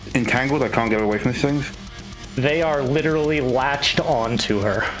she's entangled? I can't get away from these things. They are literally latched onto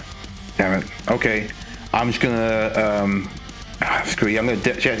her. Damn it. Okay. I'm just gonna screw you. I'm gonna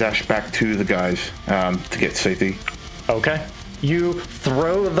jet dash back to the guys to get safety. Okay. You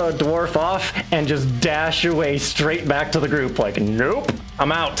throw the dwarf off and just dash away straight back to the group like, nope,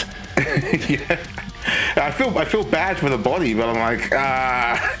 I'm out. Yeah. I feel bad for the body, but I'm like,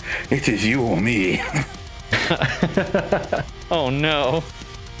 it is you or me. Oh no.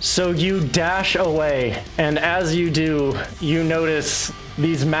 So you dash away, and as you do, you notice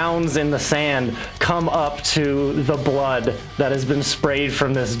these mounds in the sand come up to the blood that has been sprayed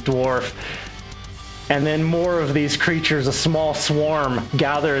from this dwarf. And then more of these creatures, a small swarm,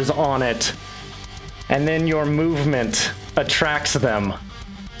 gathers on it. And then your movement attracts them.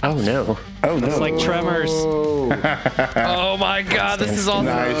 Oh no. Oh no. It's like Tremors. Oh my god, this is awesome.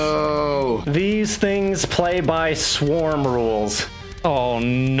 Nice. Oh, These things play by swarm rules, Oh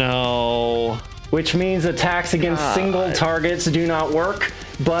no. which means attacks against single targets do not work,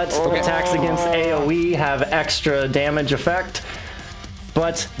 but attacks against AoE have extra damage effect.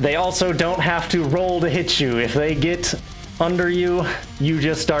 But they also don't have to roll to hit you. If they get under you, you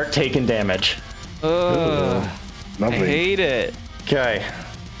just start taking damage. I Lovely. hate it. Okay.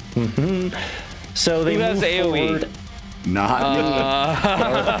 So they Who has move AoE? forward. not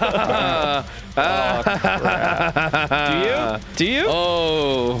Do you?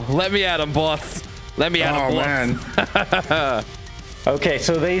 Oh, let me at him, boss. Let me at him, Oh boss. man. Okay,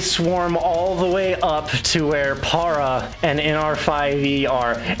 so they swarm all the way up to where Para and NR5E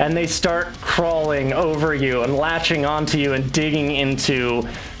are, and they start crawling over you and latching onto you and digging into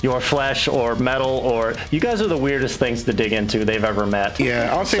your flesh or metal, or you guys are the weirdest things to dig into they've ever met.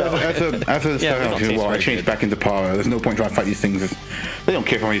 Yeah, I'll say as a Yeah, they don't taste I very changed good. back into Para. There's no point trying to fight these things. They don't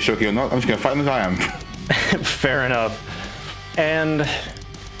care if I'm Yoshoki or not. I'm just gonna fight them as I am. Fair enough. And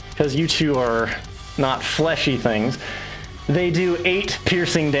because you two are not fleshy things, they do 8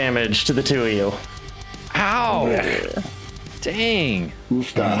 piercing damage to the two of you. Ow. Dang.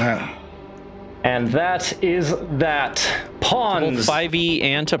 And that is that. Pawns 5e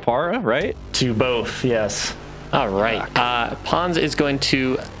and Tapara, right? to both, yes. All right. Pons is going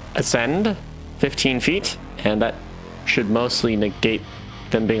to ascend 15 feet, and that should mostly negate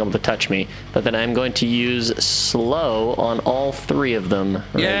them being able to touch me. But then I'm going to use slow on all 3 of them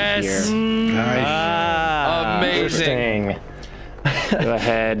right Yes. here. Amazing. Interesting. Go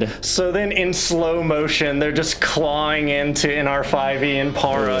ahead. So then in slow motion, they're just clawing into NR5E and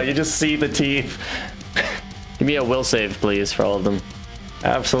Para. You just see the teeth. Give me a will save, please, for all of them.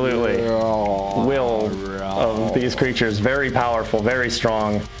 Absolutely. Will of these creatures. Very powerful, very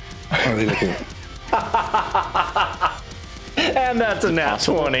strong. Oh, they look cool. And that's a nat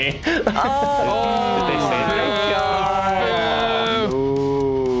 20. Did they say that?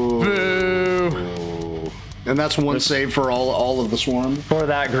 Boo. and that's one save for all of the swarm. For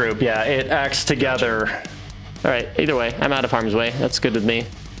that group, yeah. It acts together. All right. Either way, I'm out of harm's way. That's good with me.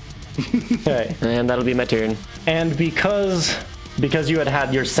 Okay. And that'll be my turn. And because you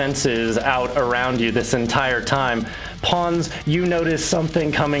had your senses out around you this entire time, Pawns, you notice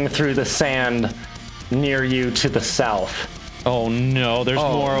something coming through the sand near you to the south. Oh no, there's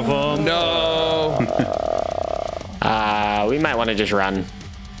more of them. No. We might want to just run.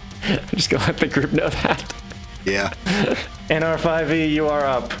 I'm just gonna let the group know that. Yeah. NR5E, you are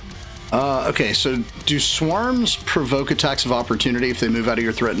up. Okay, so do swarms provoke attacks of opportunity if they move out of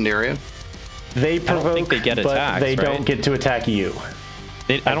your threatened area? They provoke, think they get but attacks, they right? don't get to attack you.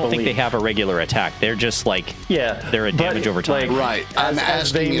 I don't think they believe. have a regular attack. They're just like, Yeah, they're a but, damage over time. Right. I'm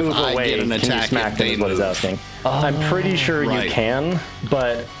As they asking if move I away, get an can you attack smack if them they is what he's move. asking. I'm pretty sure Right. you can,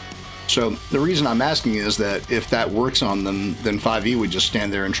 but So the reason I'm asking is that if that works on them, then 5e would just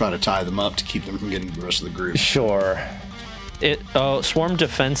stand there and try to tie them up to keep them from getting the rest of the group. sure. Swarm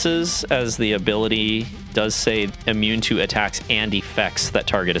defenses, as the ability does say, immune to attacks and effects that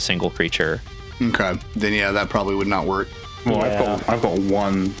target a single creature. Okay, then yeah, that probably would not work. Well, Yeah. I've got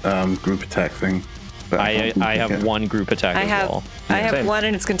one group attack thing. but I have one group attack I as have well. I have Same. one,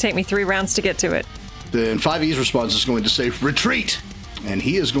 and it's going to take me 3 rounds to get to it. Then 5E's response is going to say retreat, and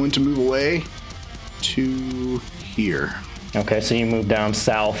he is going to move away to here. Okay, so you move down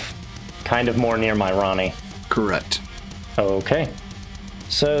south, kind of more near my Ronnie. Correct. Okay.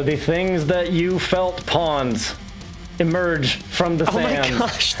 So the things that you felt pawns emerge from the Oh my sand.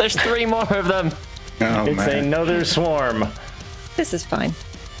 gosh, there's 3 more of them. Oh, It's man. another swarm. This is fine.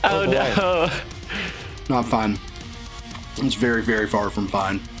 Oh, boy. no. Not fine. It's very, very far from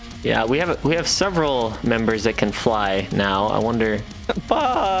fine. Yeah, we have several members that can fly now. I wonder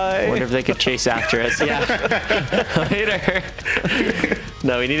Bye. if they could chase after us. Yeah. Later.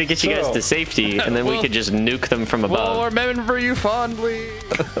 No, we need to get you guys So- to safety, and then we could just nuke them from We'll above. remember you fondly.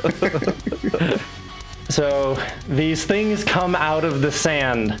 So these things come out of the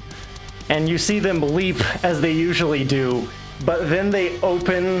sand, and you see them leap as they usually do, but then they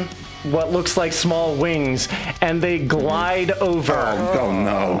open what looks like small wings, and they glide over Oh,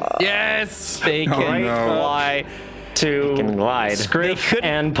 no. Yes. They can right no. fly. to can glide. Scriff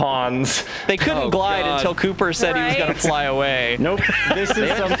and Pawns. They couldn't Oh, glide God. until Cooper said he was going to Right. fly away. Nope, this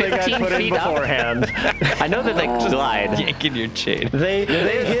is something I 15 put in feet up. beforehand. I know that they glide. Yanking your chain. They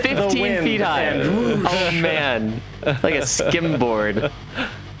hit the 15 wind feet high. and Oh man, like a skimboard,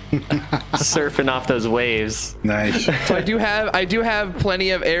 surfing off those waves. Nice. So I do have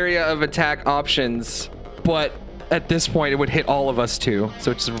plenty of area of attack options, but at this point it would hit all of us too.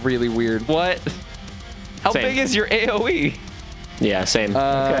 So it's really weird. What? How Same. big is your AoE? Yeah, same. Big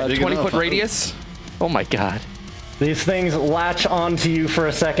 20-foot enough. radius. Oh my god. These things latch onto you for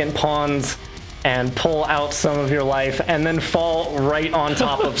a second, Pawns, and pull out some of your life, and then fall right on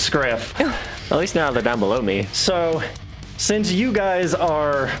top of Scriff. At least now they're down below me. So, since you guys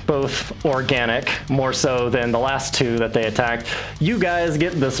are both organic, more so than the last 2 that they attacked, you guys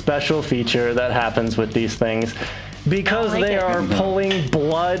get the special feature that happens with these things. Because they are pulling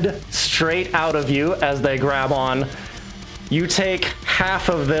blood straight out of you as they grab on, you take half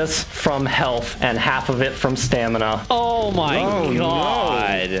of this from health and half of it from stamina. Oh my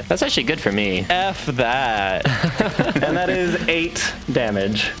god. That's actually good for me. F that. And that is 8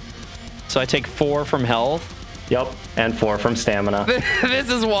 damage. So I take 4 from health. Yep, and 4 from stamina.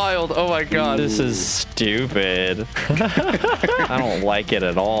 This is wild. Oh my god. This is stupid. I don't like it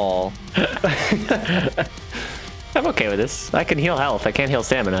at all. I'm okay with this. I can heal health. I can't heal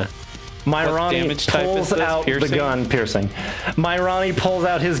stamina. Myrani damage type is pulls this? out the Piercing? gun, piercing. Myrani pulls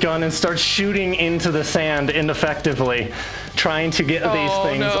out his gun and starts shooting into the sand ineffectively, trying to get these Oh,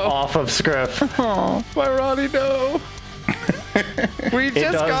 things no. off of Scriff. My Ronnie, no. We It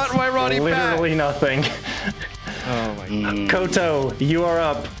just does got my Ronnie back. literally nothing. Oh my god. Koto, you are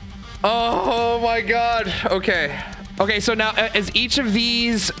up. Oh my god. Okay. Okay, so now is each of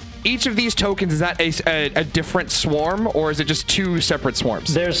these tokens, is that a different swarm, or is it just 2 separate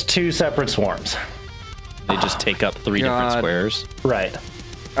swarms? There's 2 separate swarms. They just take up 3 different God. squares. Right.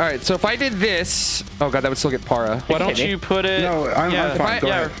 All right, so if I did this, oh god, that would still get Para. Why don't you put it? No, I'm fine. Go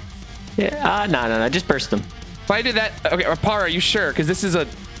ahead. Yeah. No. Just burst them. If I did that, okay, Para, are you sure? Because this is a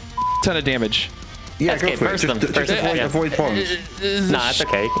ton of damage. Yeah, That's go okay, for it. burst Just, them, just burst them, yeah. avoid pawns. Nah, it's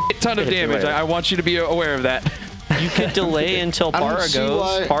okay. A ton of Hit you damage. later. I want you to be aware of that. You could delay until I don't Para see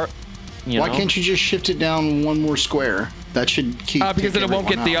goes. why- You Why know? can't you just shift it down 1 more square? That should keep. Because then it won't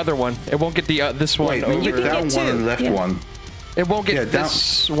get the other one. It won't get the this one. Wait, move over. it down get 1 and two, left yeah. 1. It won't get Yeah, down-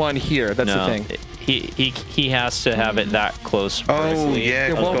 this one here. That's No, the thing. he has to have it that close. Oh, vertically. yeah.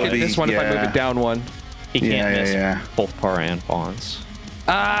 It it's won't gotta get be- this one if I move yeah. it down 1. He can't Yeah, miss yeah. both Para and Pawns.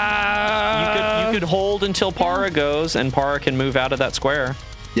 Ah. You could hold until Para goes, and Para can move out of that square.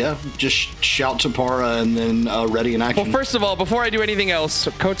 Yeah, just shout to Para and then ready in action. Well, first of all, before I do anything else,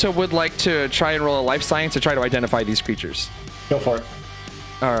 Koto would like to try and roll a life science to try to identify these creatures. Go for it.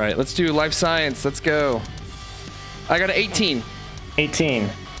 All right, let's do life science. Let's go. I got an 18. 18.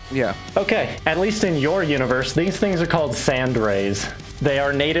 Yeah. Okay, at least in your universe, these things are called sand rays. They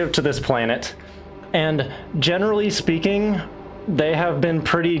are native to this planet, and generally speaking, they have been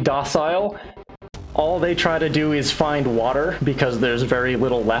pretty docile. All they try to do is find water because there's very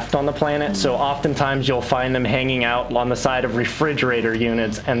little left on the planet, so oftentimes you'll find them hanging out on the side of refrigerator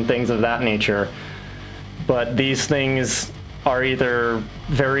units and things of that nature. But these things are either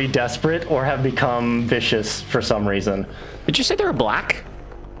very desperate or have become vicious for some reason. Did you say they were black?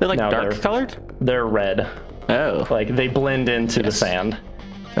 They're like No, dark they're- colored? They're red. Oh. Like, they blend into the sand.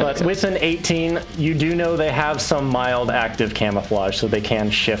 But with an 18, you do know they have some mild active camouflage, so they can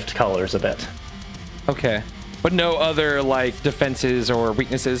shift colors a bit. Okay. But no other, like, defenses or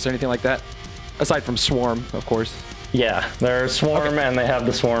weaknesses or anything like that? Aside from Swarm, of course. Yeah, they're Swarm, and they have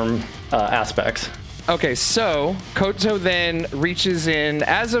the Swarm aspects. Okay, so Koto then reaches in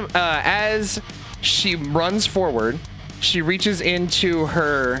as she runs forward. She reaches into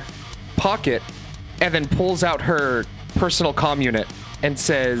her pocket and then pulls out her personal comm unit and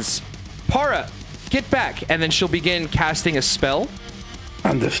says, "Para, get back!" And then she'll begin casting a spell.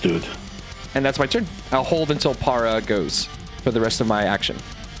 Understood. And that's my turn. I'll hold until Para goes for the rest of my action.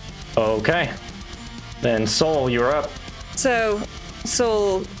 Okay. Then Soul, you're up. So,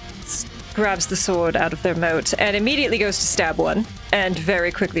 Soul grabs the sword out of their moat and immediately goes to stab one and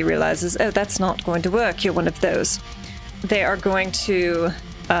very quickly realizes, oh, that's not going to work. You're one of those. They are going to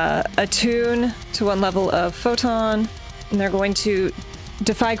attune to one level of photon, and they're going to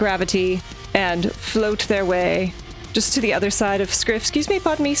defy gravity and float their way just to the other side of Scriff. Excuse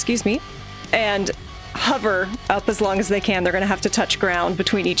me. And hover up as long as they can. They're going to have to touch ground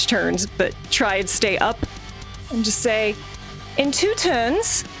between each turns, but try and stay up and just say, in 2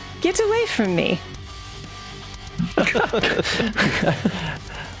 turns, get away from me.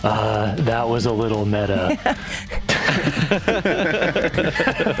 That was a little meta.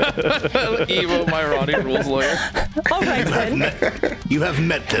 Evo, my Ronnie rules lawyer. All right, then. You have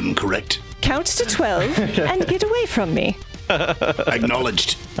met them, correct? Count to 12 and get away from me.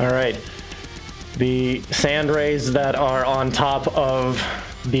 Acknowledged. All right. The sand rays that are on top of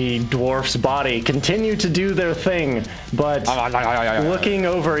the dwarf's body continue to do their thing, but looking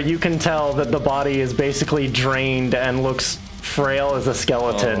over, you can tell that the body is basically drained and looks frail as a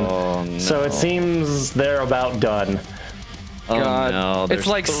skeleton. Oh, no. So it seems they're about done. Oh, God. no, It's there's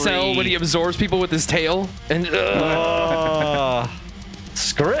like 3. Cell when he absorbs people with his tail. And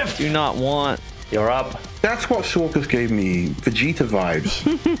Scriff, Do not want. you're up. That's what Sorkus gave me. Vegeta vibes.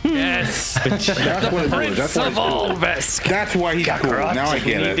 yes, That's what it was. That's why of it's cool. Olvesk. That's why he's cool. Now I We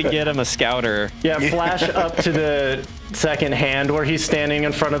get need to it. get him a scouter. Yeah, flash up to the second hand where he's standing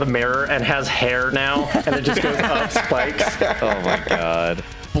in front of the mirror and has hair now, and it just goes up spikes. Oh my god.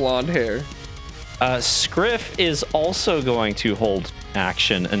 Blonde hair. Scriff is also going to hold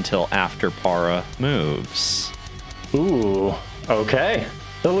action until after Para moves. Ooh, okay.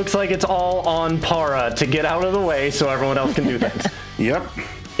 It looks like it's all on Para to get out of the way so everyone else can do things. Yep.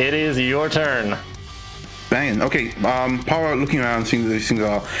 It is your turn. Banging. Okay. Power looking around, seeing that these things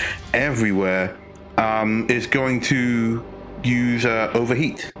are everywhere. Is going to use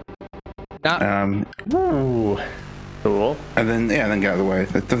overheat. Ooh, cool. And then get out of the way.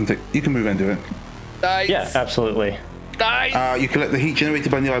 That doesn't take. You can move and do it. Nice. Yeah, absolutely. Nice. You collect the heat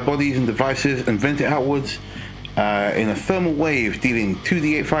generated by nearby bodies and devices and vent it outwards in a thermal wave, dealing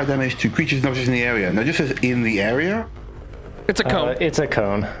 2d8 fire damage to creatures and objects in the area. Now, it just says in the area. It's a cone. It's a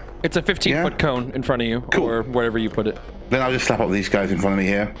cone. It's a 15-foot cone in front of you, Cool. or wherever you put it. Then I'll just slap up these guys in front of me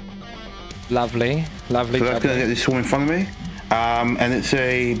here. Lovely, lovely. So that's going to get this swarm in front of me. And it's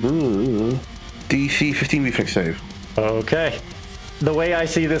a DC 15 reflex save. Okay. The way I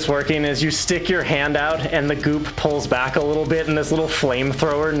see this working is you stick your hand out and the goop pulls back a little bit and this little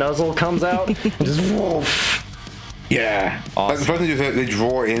flamethrower nuzzle comes out and just woof. Yeah. Like the first thing is that they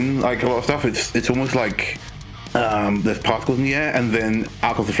draw in like a lot of stuff. It's almost like there's particles in the air, and then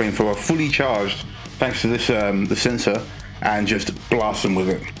out of the flamethrower, fully charged, thanks to this the sensor, and just blast them with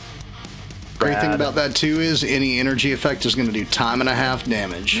it. Great thing about that too is any energy effect is going to do 1.5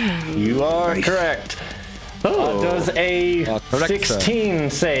 damage. You are correct. Does a correct, 16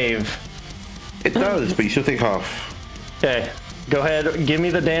 save? It does, but you still take half. Okay, go ahead, give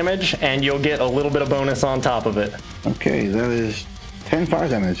me the damage, and you'll get a little bit of bonus on top of it. Okay, that is 10 fire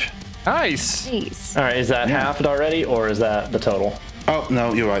damage. Nice. Jeez. All right, is that halved already, or is that the total? Oh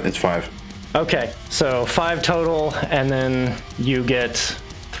no, you're right. It's 5. Okay, so 5 total, and then you get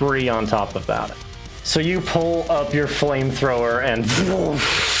 3 on top of that. So you pull up your flamethrower and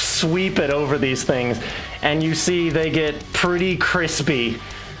sweep it over these things, and you see they get pretty crispy,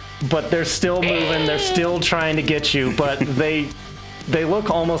 but they're still moving, they're still trying to get you, but they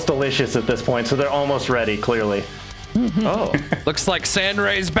look almost delicious at this point, so they're almost ready, clearly. Oh, looks like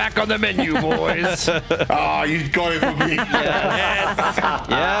Sandray's back on the menu, boys. Ah, you got it from me.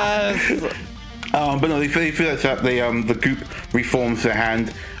 Yes. But no, they feel that the goop reforms their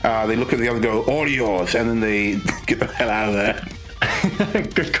hand. They look at the other, go, all yours, and then they get the hell out of there.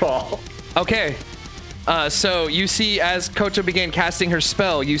 Good call. Okay. So you see, as Koto began casting her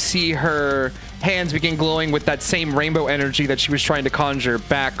spell, you see her hands begin glowing with that same rainbow energy that she was trying to conjure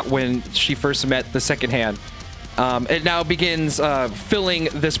back when she first met the second hand. It now begins filling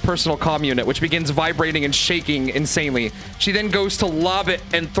this personal comm unit, which begins vibrating and shaking insanely. She then goes to lob it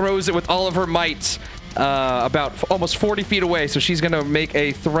and throws it with all of her might about almost 40 feet away. So she's going to make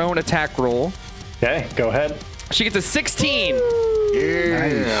a thrown attack roll. Okay, go ahead. She gets a 16.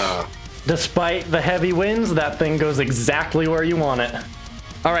 Yeah. Despite the heavy winds, that thing goes exactly where you want it.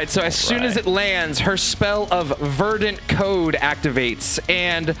 All right, so as soon as it lands, her spell of Verdant Code activates,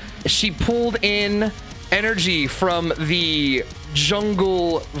 and she pulled in energy from the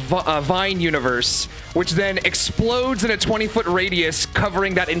jungle vine universe, which then explodes in a 20-foot radius,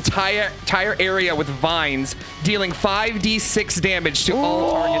 covering that entire area with vines, dealing 5d6 damage to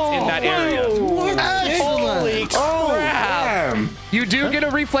all targets in that area. Holy crap! Damn. You do get a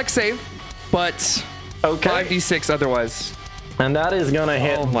reflex save, but Okay. 5d6 otherwise. And that is gonna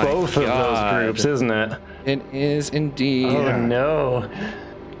hit Oh my both of God. those groups, isn't it? It is indeed. Oh no.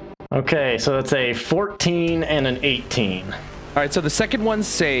 Okay, so that's a 14 and an 18. All right, so the second one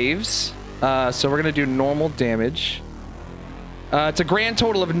saves. So we're going to do normal damage. It's a grand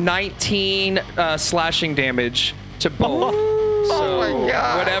total of 19 slashing damage to both. So my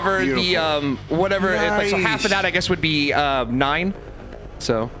God. whatever Beautiful. so half of that I guess would be 9.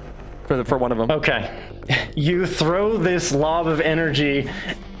 So for one of them. Okay. You throw this lob of energy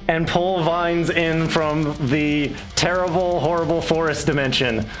and pull vines in from the terrible, horrible forest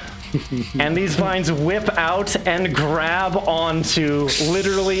dimension. And these vines whip out and grab onto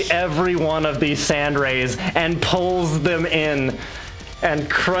literally every one of these sand rays and pulls them in and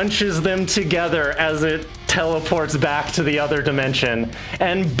crunches them together as it teleports back to the other dimension.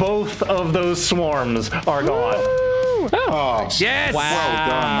 And both of those swarms are gone. Oh, Yes. well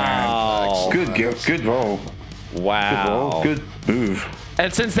done, man. Good roll. Wow. Good move.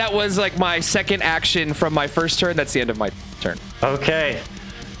 And since that was like my second action from my first turn, that's the end of my turn. Okay.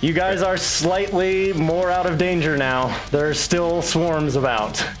 You guys are slightly more out of danger now. There's still swarms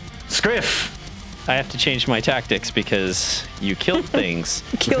about. Scriff. I have to change my tactics because you killed things.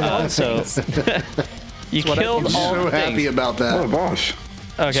 Killed all so you killed I'm all so the happy things. about What a that. boss.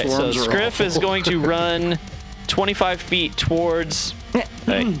 Okay, so Swarms are Scriff is awful. going to run 25 feet towards.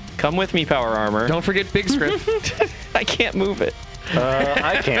 Hey, come with me, Power Armor. Don't forget Big Script. I can't move it.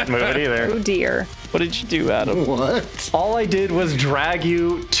 I can't move it either. Oh dear. What did you do, Adam? What? All I did was drag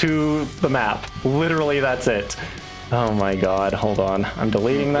you to the map. Literally, that's it. Oh my god, hold on. I'm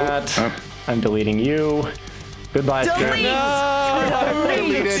deleting that. I'm deleting you. Goodbye, Scriff.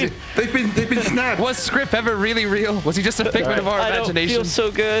 Deleted. They've been snapped. Was Scriff ever really real? Was he just a figment of our I don't imagination? feel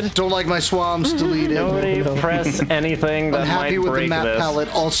so good. Don't like my swamps. Deleted. Nobody press anything that Unhappy might with the break map this. palette.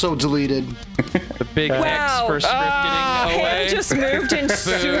 Also deleted. The big X Wow. for Scriff getting away. Hand just moved in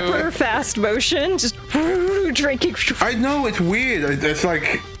super fast motion, just drinking. I know, it's weird. It's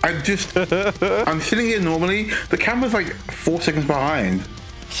like, I'm sitting here normally. The camera's like 4 seconds behind.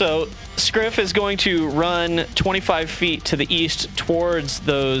 So Scriff is going to run 25 feet to the east towards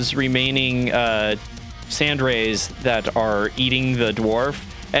those remaining sand rays that are eating the dwarf.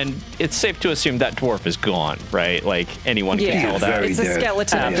 And it's safe to assume that dwarf is gone, right? Like anyone can Yeah, tell that. Very it's a dead.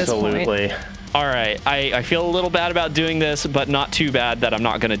 skeleton at this point. Absolutely. All right, I feel a little bad about doing this, but not too bad that I'm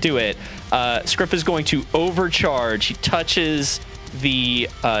not going to do it. Scriff is going to overcharge. He touches the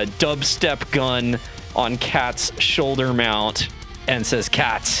dubstep gun on Cat's shoulder mount and says,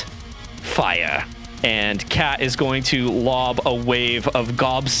 "Cat, fire." And Cat is going to lob a wave of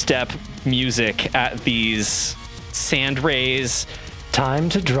gobstep music at these sand rays, Time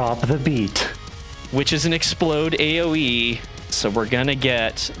to drop the beat. which is an explode AoE. So we're gonna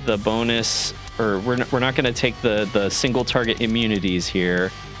get the bonus, or we're not gonna take the single target immunities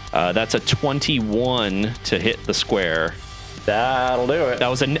here. That's a 21 to hit the square. That'll do it. That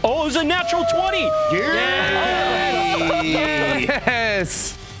was it was a natural 20.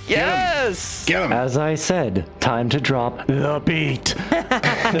 Yes. Yes. Get him. As I said, time to drop the beat.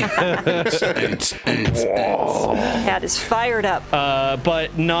 Cat is fired up.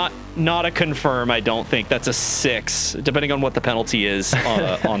 But not a confirm. I don't think that's a 6, depending on what the penalty is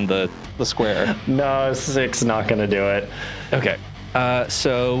on the square. No, 6 not gonna do it. Okay.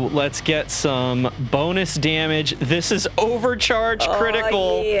 So let's get some bonus damage. This is overcharge critical.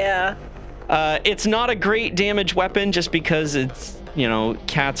 Oh, yeah. It's not a great damage weapon just because it's,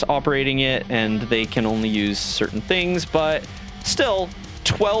 Cat's operating it and they can only use certain things, but still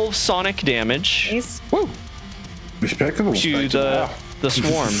 12 sonic damage Nice. Respectable. to the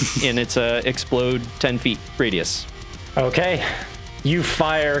swarm in its explode 10 feet radius. Okay. You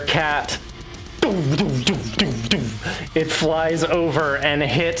fire Cat. It flies over and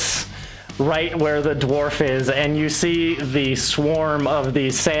hits right where the dwarf is, and you see the swarm of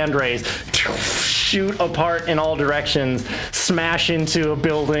these sand rays shoot apart in all directions, smash into a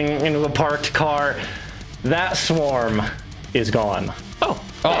building, into a parked car. That swarm is gone.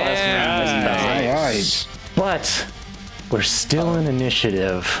 Right. But we're still in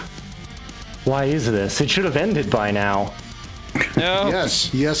initiative. Why is this? It should have ended by now. No.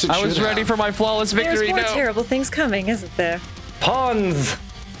 Yes, it should I was ready for my flawless There's victory. more No. terrible things coming, isn't there? Pawns!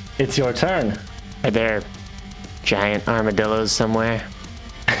 It's your turn. Are there giant armadillos somewhere?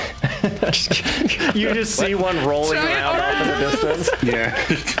 You just see one rolling around off in the distance. Yeah.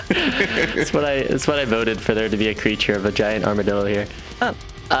 It's what I voted for there to be a creature of a giant armadillo here.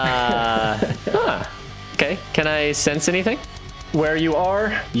 Okay. Can I sense anything? Where you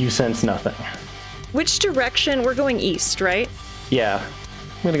are, you sense nothing. Which direction? We're going east, right? Yeah.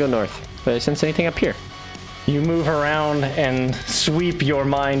 I'm gonna go north. Do I sense anything up here? You move around and sweep your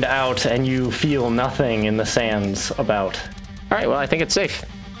mind out, and you feel nothing in the sands about. All right. Well, I think it's safe.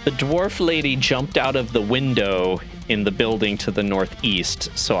 The dwarf lady jumped out of the window in the building to the northeast,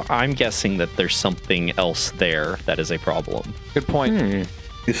 so I'm guessing that there's something else there that is a problem. Good point.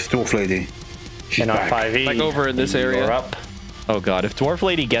 It's Dwarf Lady. She's And on back. 5e, Like over in this area. you're up. Oh god, if dwarf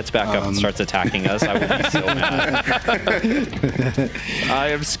lady gets back up and starts attacking us, I would be so mad. I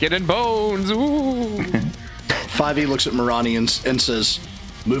am skin and bones. Ooh. 5e looks at Marani and says,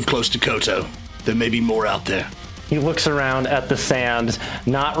 "Move close to Koto. There may be more out there." He looks around at the sand,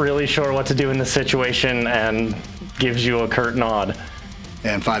 not really sure what to do in the situation, and gives you a curt nod.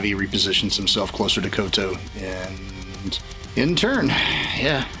 And 5e repositions himself closer to Koto. And in turn,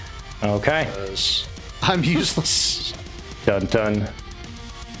 yeah, Okay. I'm useless. Dun dun.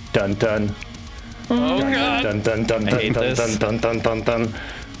 Dun dun. Oh god. Dun dun dun dun hate dun this. dun dun dun dun dun.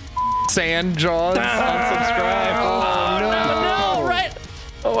 Sand jaws. Unsubscribe. No, right.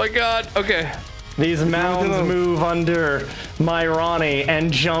 Oh my god. Okay. These mounds move under Myrani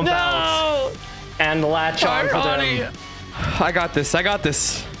and jump out and latch onto them. I got this.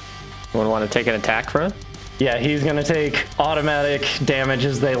 Anyone want to take an attack for him? Yeah, he's gonna take automatic damage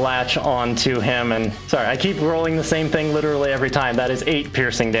as they latch onto him. And sorry, I keep rolling the same thing literally every time. That is 8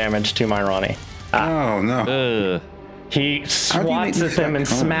 piercing damage to Myrani. Oh, no. Ugh. He do you swats make at them and this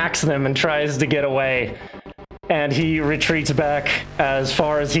happen? smacks them and tries to get away. And he retreats back as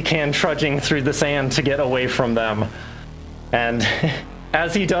far as he can, trudging through the sand to get away from them. And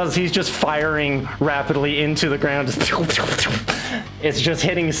as he does, he's just firing rapidly into the ground. It's just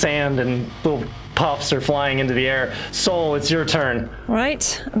hitting sand and little puffs are flying into the air. Soul, it's your turn.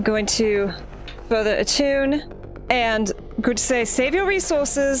 Right. I'm going to further attune and I'm going to say, save your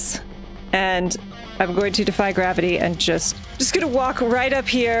resources. And I'm going to defy gravity and just going to walk right up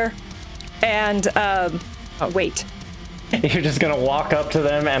here and wait. You're just gonna walk up to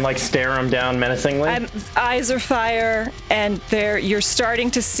them and like stare them down menacingly. Eyes are fire, and you're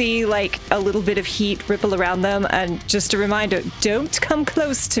starting to see like a little bit of heat ripple around them. And just a reminder, don't come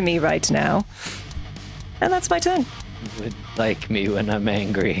close to me right now. And that's my turn. Would like me when I'm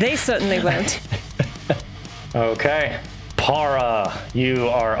angry. They certainly won't. Okay. Para, you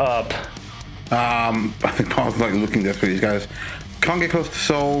are up. I think Paul's like looking this for these guys. Can't get close to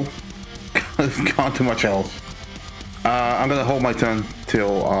Soul. Can't do much else. I'm gonna hold my turn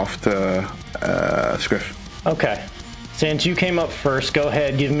till after Scriff. Okay. Since you came up first, go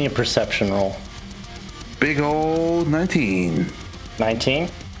ahead, give me a perception roll. Big old 19. 19?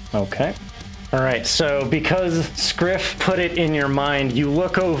 Okay. All right, so because Scriff put it in your mind, you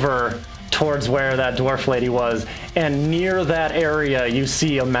look over towards where that dwarf lady was, and near that area, you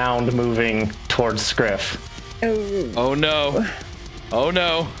see a mound moving towards Scriff. Oh no. Oh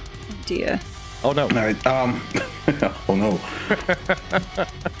no. Dear. Oh no. All right. Oh no.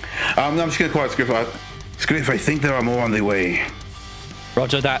 No, I'm just gonna call it Scriff. Scriff, I think there are more on the way.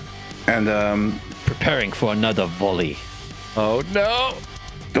 Roger that. And Preparing for another volley. Oh no.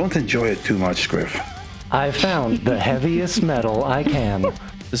 don't enjoy it too much, Scriff. I found the heaviest metal I can.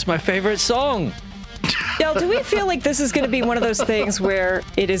 This is my favorite song. Y'all, do we feel like this is going to be one of those things where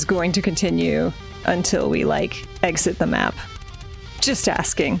it is going to continue until we like exit the map? Just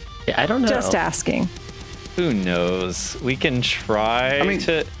asking. Yeah, I don't know. Just asking. Who knows? We can try I mean,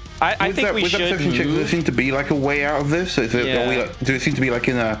 to. I think we with that should perception check, does there move. seem to be like a way out of this? Is it, Yeah. do it seem to be like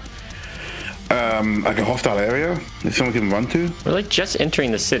in a hostile area that someone can run to? We're like just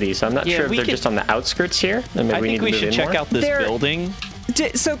entering the city, so I'm not Yeah, sure if we they're could- just on the outskirts here. And maybe I think need we to move should in check more. out this There- building.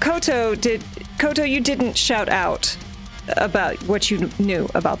 So Koto, you didn't shout out about what you knew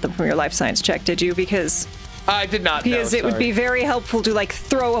about them from your life science check, did you? Because I did not know. it would be very helpful to like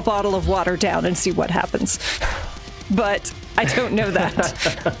throw a bottle of water down and see what happens. But I don't know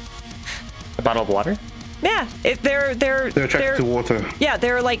that. A bottle of water? Yeah, they're attracted to water. Yeah,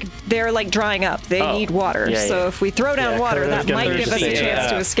 they're like drying up. They need water. Yeah, so yeah. if we throw down water, Coto's that gonna might give us a escape. chance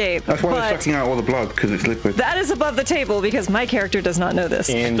to escape. That's why they're But sucking out all the blood, because it's liquid. that is above the table because my character does not know this.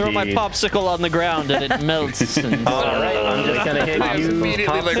 Throw my Indeed. popsicle on the ground and it melts. And All right, I'm just gonna hit Pops you.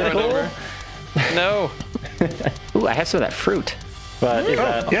 immediately, like, run popsicle. over. no. Ooh, I have some of that fruit. But is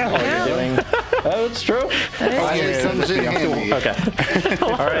that yeah. all you're doing? Oh, it's true. Oh, yeah, it comes in handy. Okay. All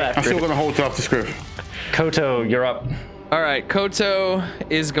right. I'm still going to hold to after Scriff. Koto, you're up. All right, Koto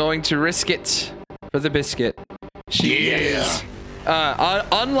is going to risk it for the biscuit. She is.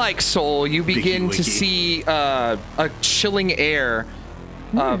 Unlike Soul, you begin to wiki. see a chilling air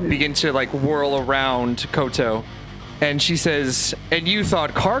begin to like whirl around Koto. And she says, and you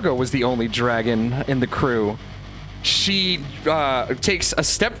thought Cargo was the only dragon in the crew. She takes a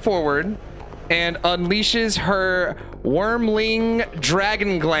step forward and unleashes her wormling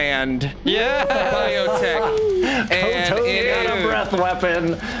dragon gland biotech. And Koto's in got a breath weapon.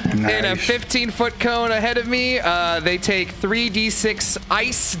 in a Nice. 15-foot cone ahead of me, they take 3d6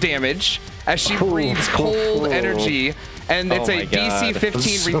 ice damage as she breathes cold energy. And it's my a DC God.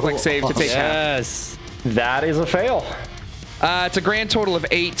 15 reflex save to take half. Yes. That is a fail. It's a grand total of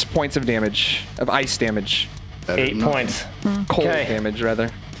 8 points of damage, of ice damage. 8 points. Cold Okay. damage, rather.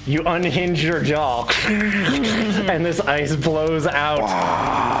 You unhinge your jaw, and this ice blows out.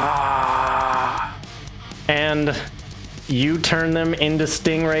 And you turn them into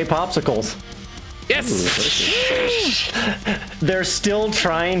stingray popsicles. Yes! They're still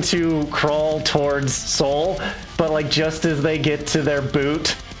trying to crawl towards Soul, but like just as they get to their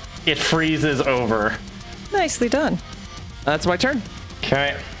boot, it freezes over. Nicely done. That's my turn.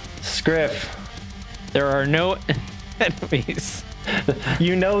 Okay, Scriff, There are no enemies.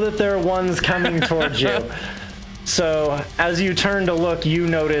 you know that there are ones coming towards you. So as you turn to look, you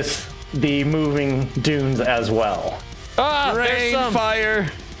notice the moving dunes as well. Ah, there's Rain, some. fire.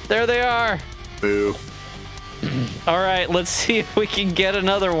 There they are. Boo. All right, let's see if we can get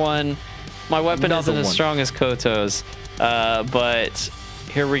another one. My weapon Another isn't as one. strong as Koto's, but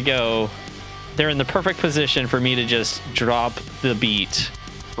here we go. They're in the perfect position for me to just drop the beat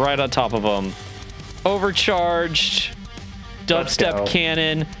right on top of them. Overcharged, Let's go. dubstep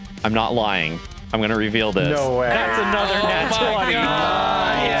cannon. I'm not lying. I'm going to reveal this. No way. That's another nat 20.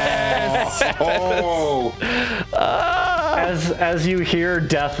 Yes! Oh, As you hear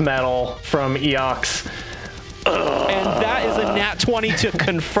death metal from Eox. And that is a nat 20 to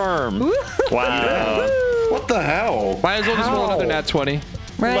confirm. Wow. what the hell? Might as well just roll How? another nat 20.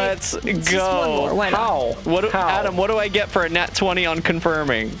 Right. Let's Just go. one more. Why not? How? How? Adam, what do I get for a nat 20 on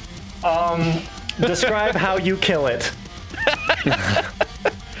confirming? Describe how you kill it.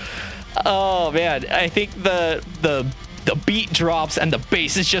 Oh man, I think the beat drops and the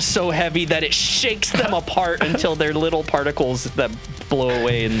bass is just so heavy that it shakes them apart until they're little particles that blow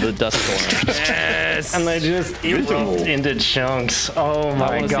away in the dust storm. Yes! And they just erupt into chunks. Oh I my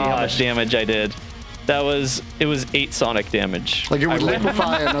want to see how much gosh. damage I did. It was 8 sonic damage. Like it would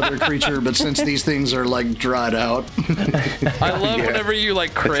liquefy another creature, but since these things are like dried out, I love whenever you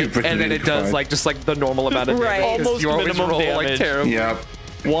like crit pretty and then it does fine. like just like the normal amount of Right. damage. 'cause Almost you always minimum roll like damage. terrible. Yep.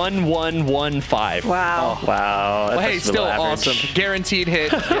 1115. Wow. Wow. Well, that's hey, a still little average. awesome. Guaranteed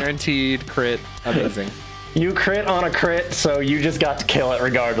hit, guaranteed crit. Amazing. You crit on a crit, so you just got to kill it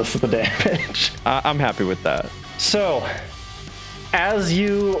regardless of the damage. I'm happy with that. So, as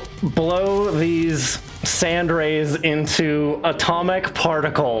you blow these sand rays into atomic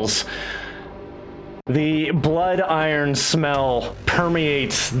particles, the blood iron smell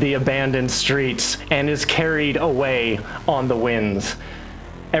permeates the abandoned streets and is carried away on the winds.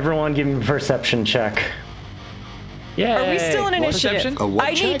 Everyone give me a perception check. Yeah. Are we still in initiative? Perception? A what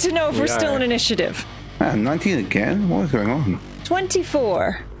I check? need to know if we're still in initiative. Man, 19 again? What is going on?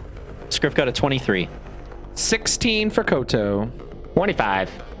 24. Scriff got a 23. 16 for Koto. 25.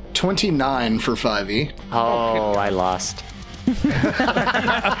 29 for 5e. Oh, I lost.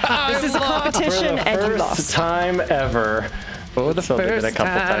 This is a competition and you First lost. time ever. For the So they did a first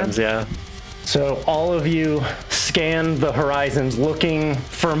couple time. times, yeah. So all of you scan the horizons looking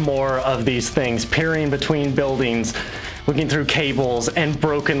for more of these things, peering between buildings, looking through cables and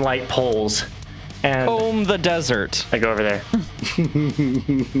broken light poles. And Comb the desert. I go over there.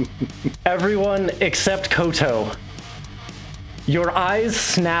 everyone except Koto, your eyes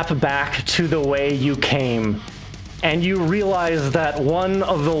snap back to the way you came, and you realize that one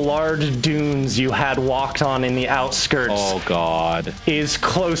of the large dunes you had walked on in the outskirts Oh God. is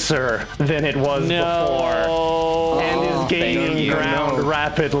closer than it was before and is gaining ground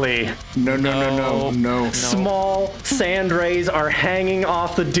rapidly. No. Small sand rays are hanging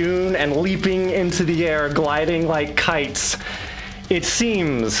off the dune and leaping into the air, gliding like kites. It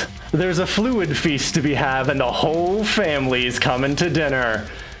seems there's a fluid feast to be had and the whole family's coming to dinner.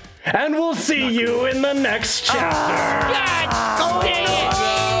 And we'll see you in the next chapter.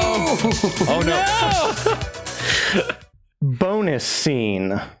 Oh no. Bonus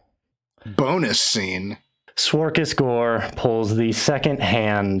scene. Swarkus Gore pulls the second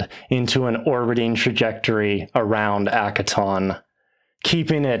hand into an orbiting trajectory around Akaton,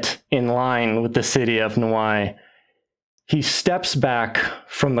 keeping it in line with the city of Nwai. He steps back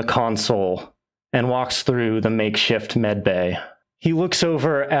from the console and walks through the makeshift medbay. He looks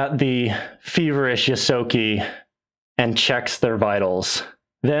over at the feverish Yosoki and checks their vitals.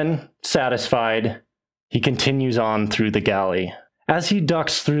 Then, satisfied, he continues on through the galley. As he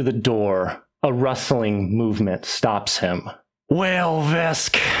ducks through the door, a rustling movement stops him. Well,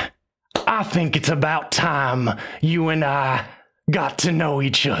 Vesk, I think it's about time you and I got to know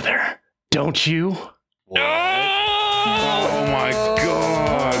each other, don't you? Oh my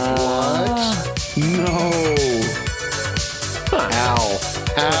god. What? No. Ow.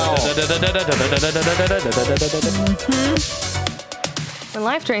 When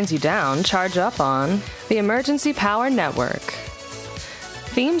life drains you down, charge up on the Emergency Power Network.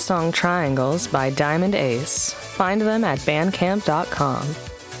 Theme song Triangles by Diamond Ace. Find them at bandcamp.com.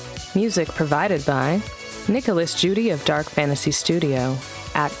 Music provided by Nicholas Judy of Dark Fantasy Studio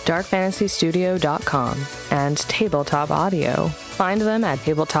at darkfantasystudio.com and Tabletop Audio. Find them at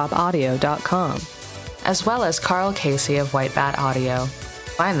tabletopaudio.com. As well as Carl Casey of White Bat Audio.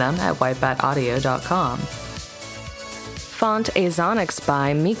 Find them at whitebataudio.com. Font Azonics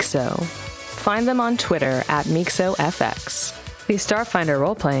by Mixo. Find them on Twitter at MixoFX. The Starfinder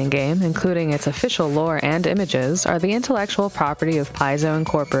role-playing game, including its official lore and images, are the intellectual property of Paizo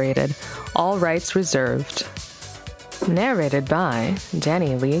Incorporated. All rights reserved. Narrated by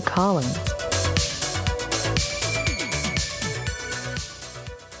Danny Lee Collins.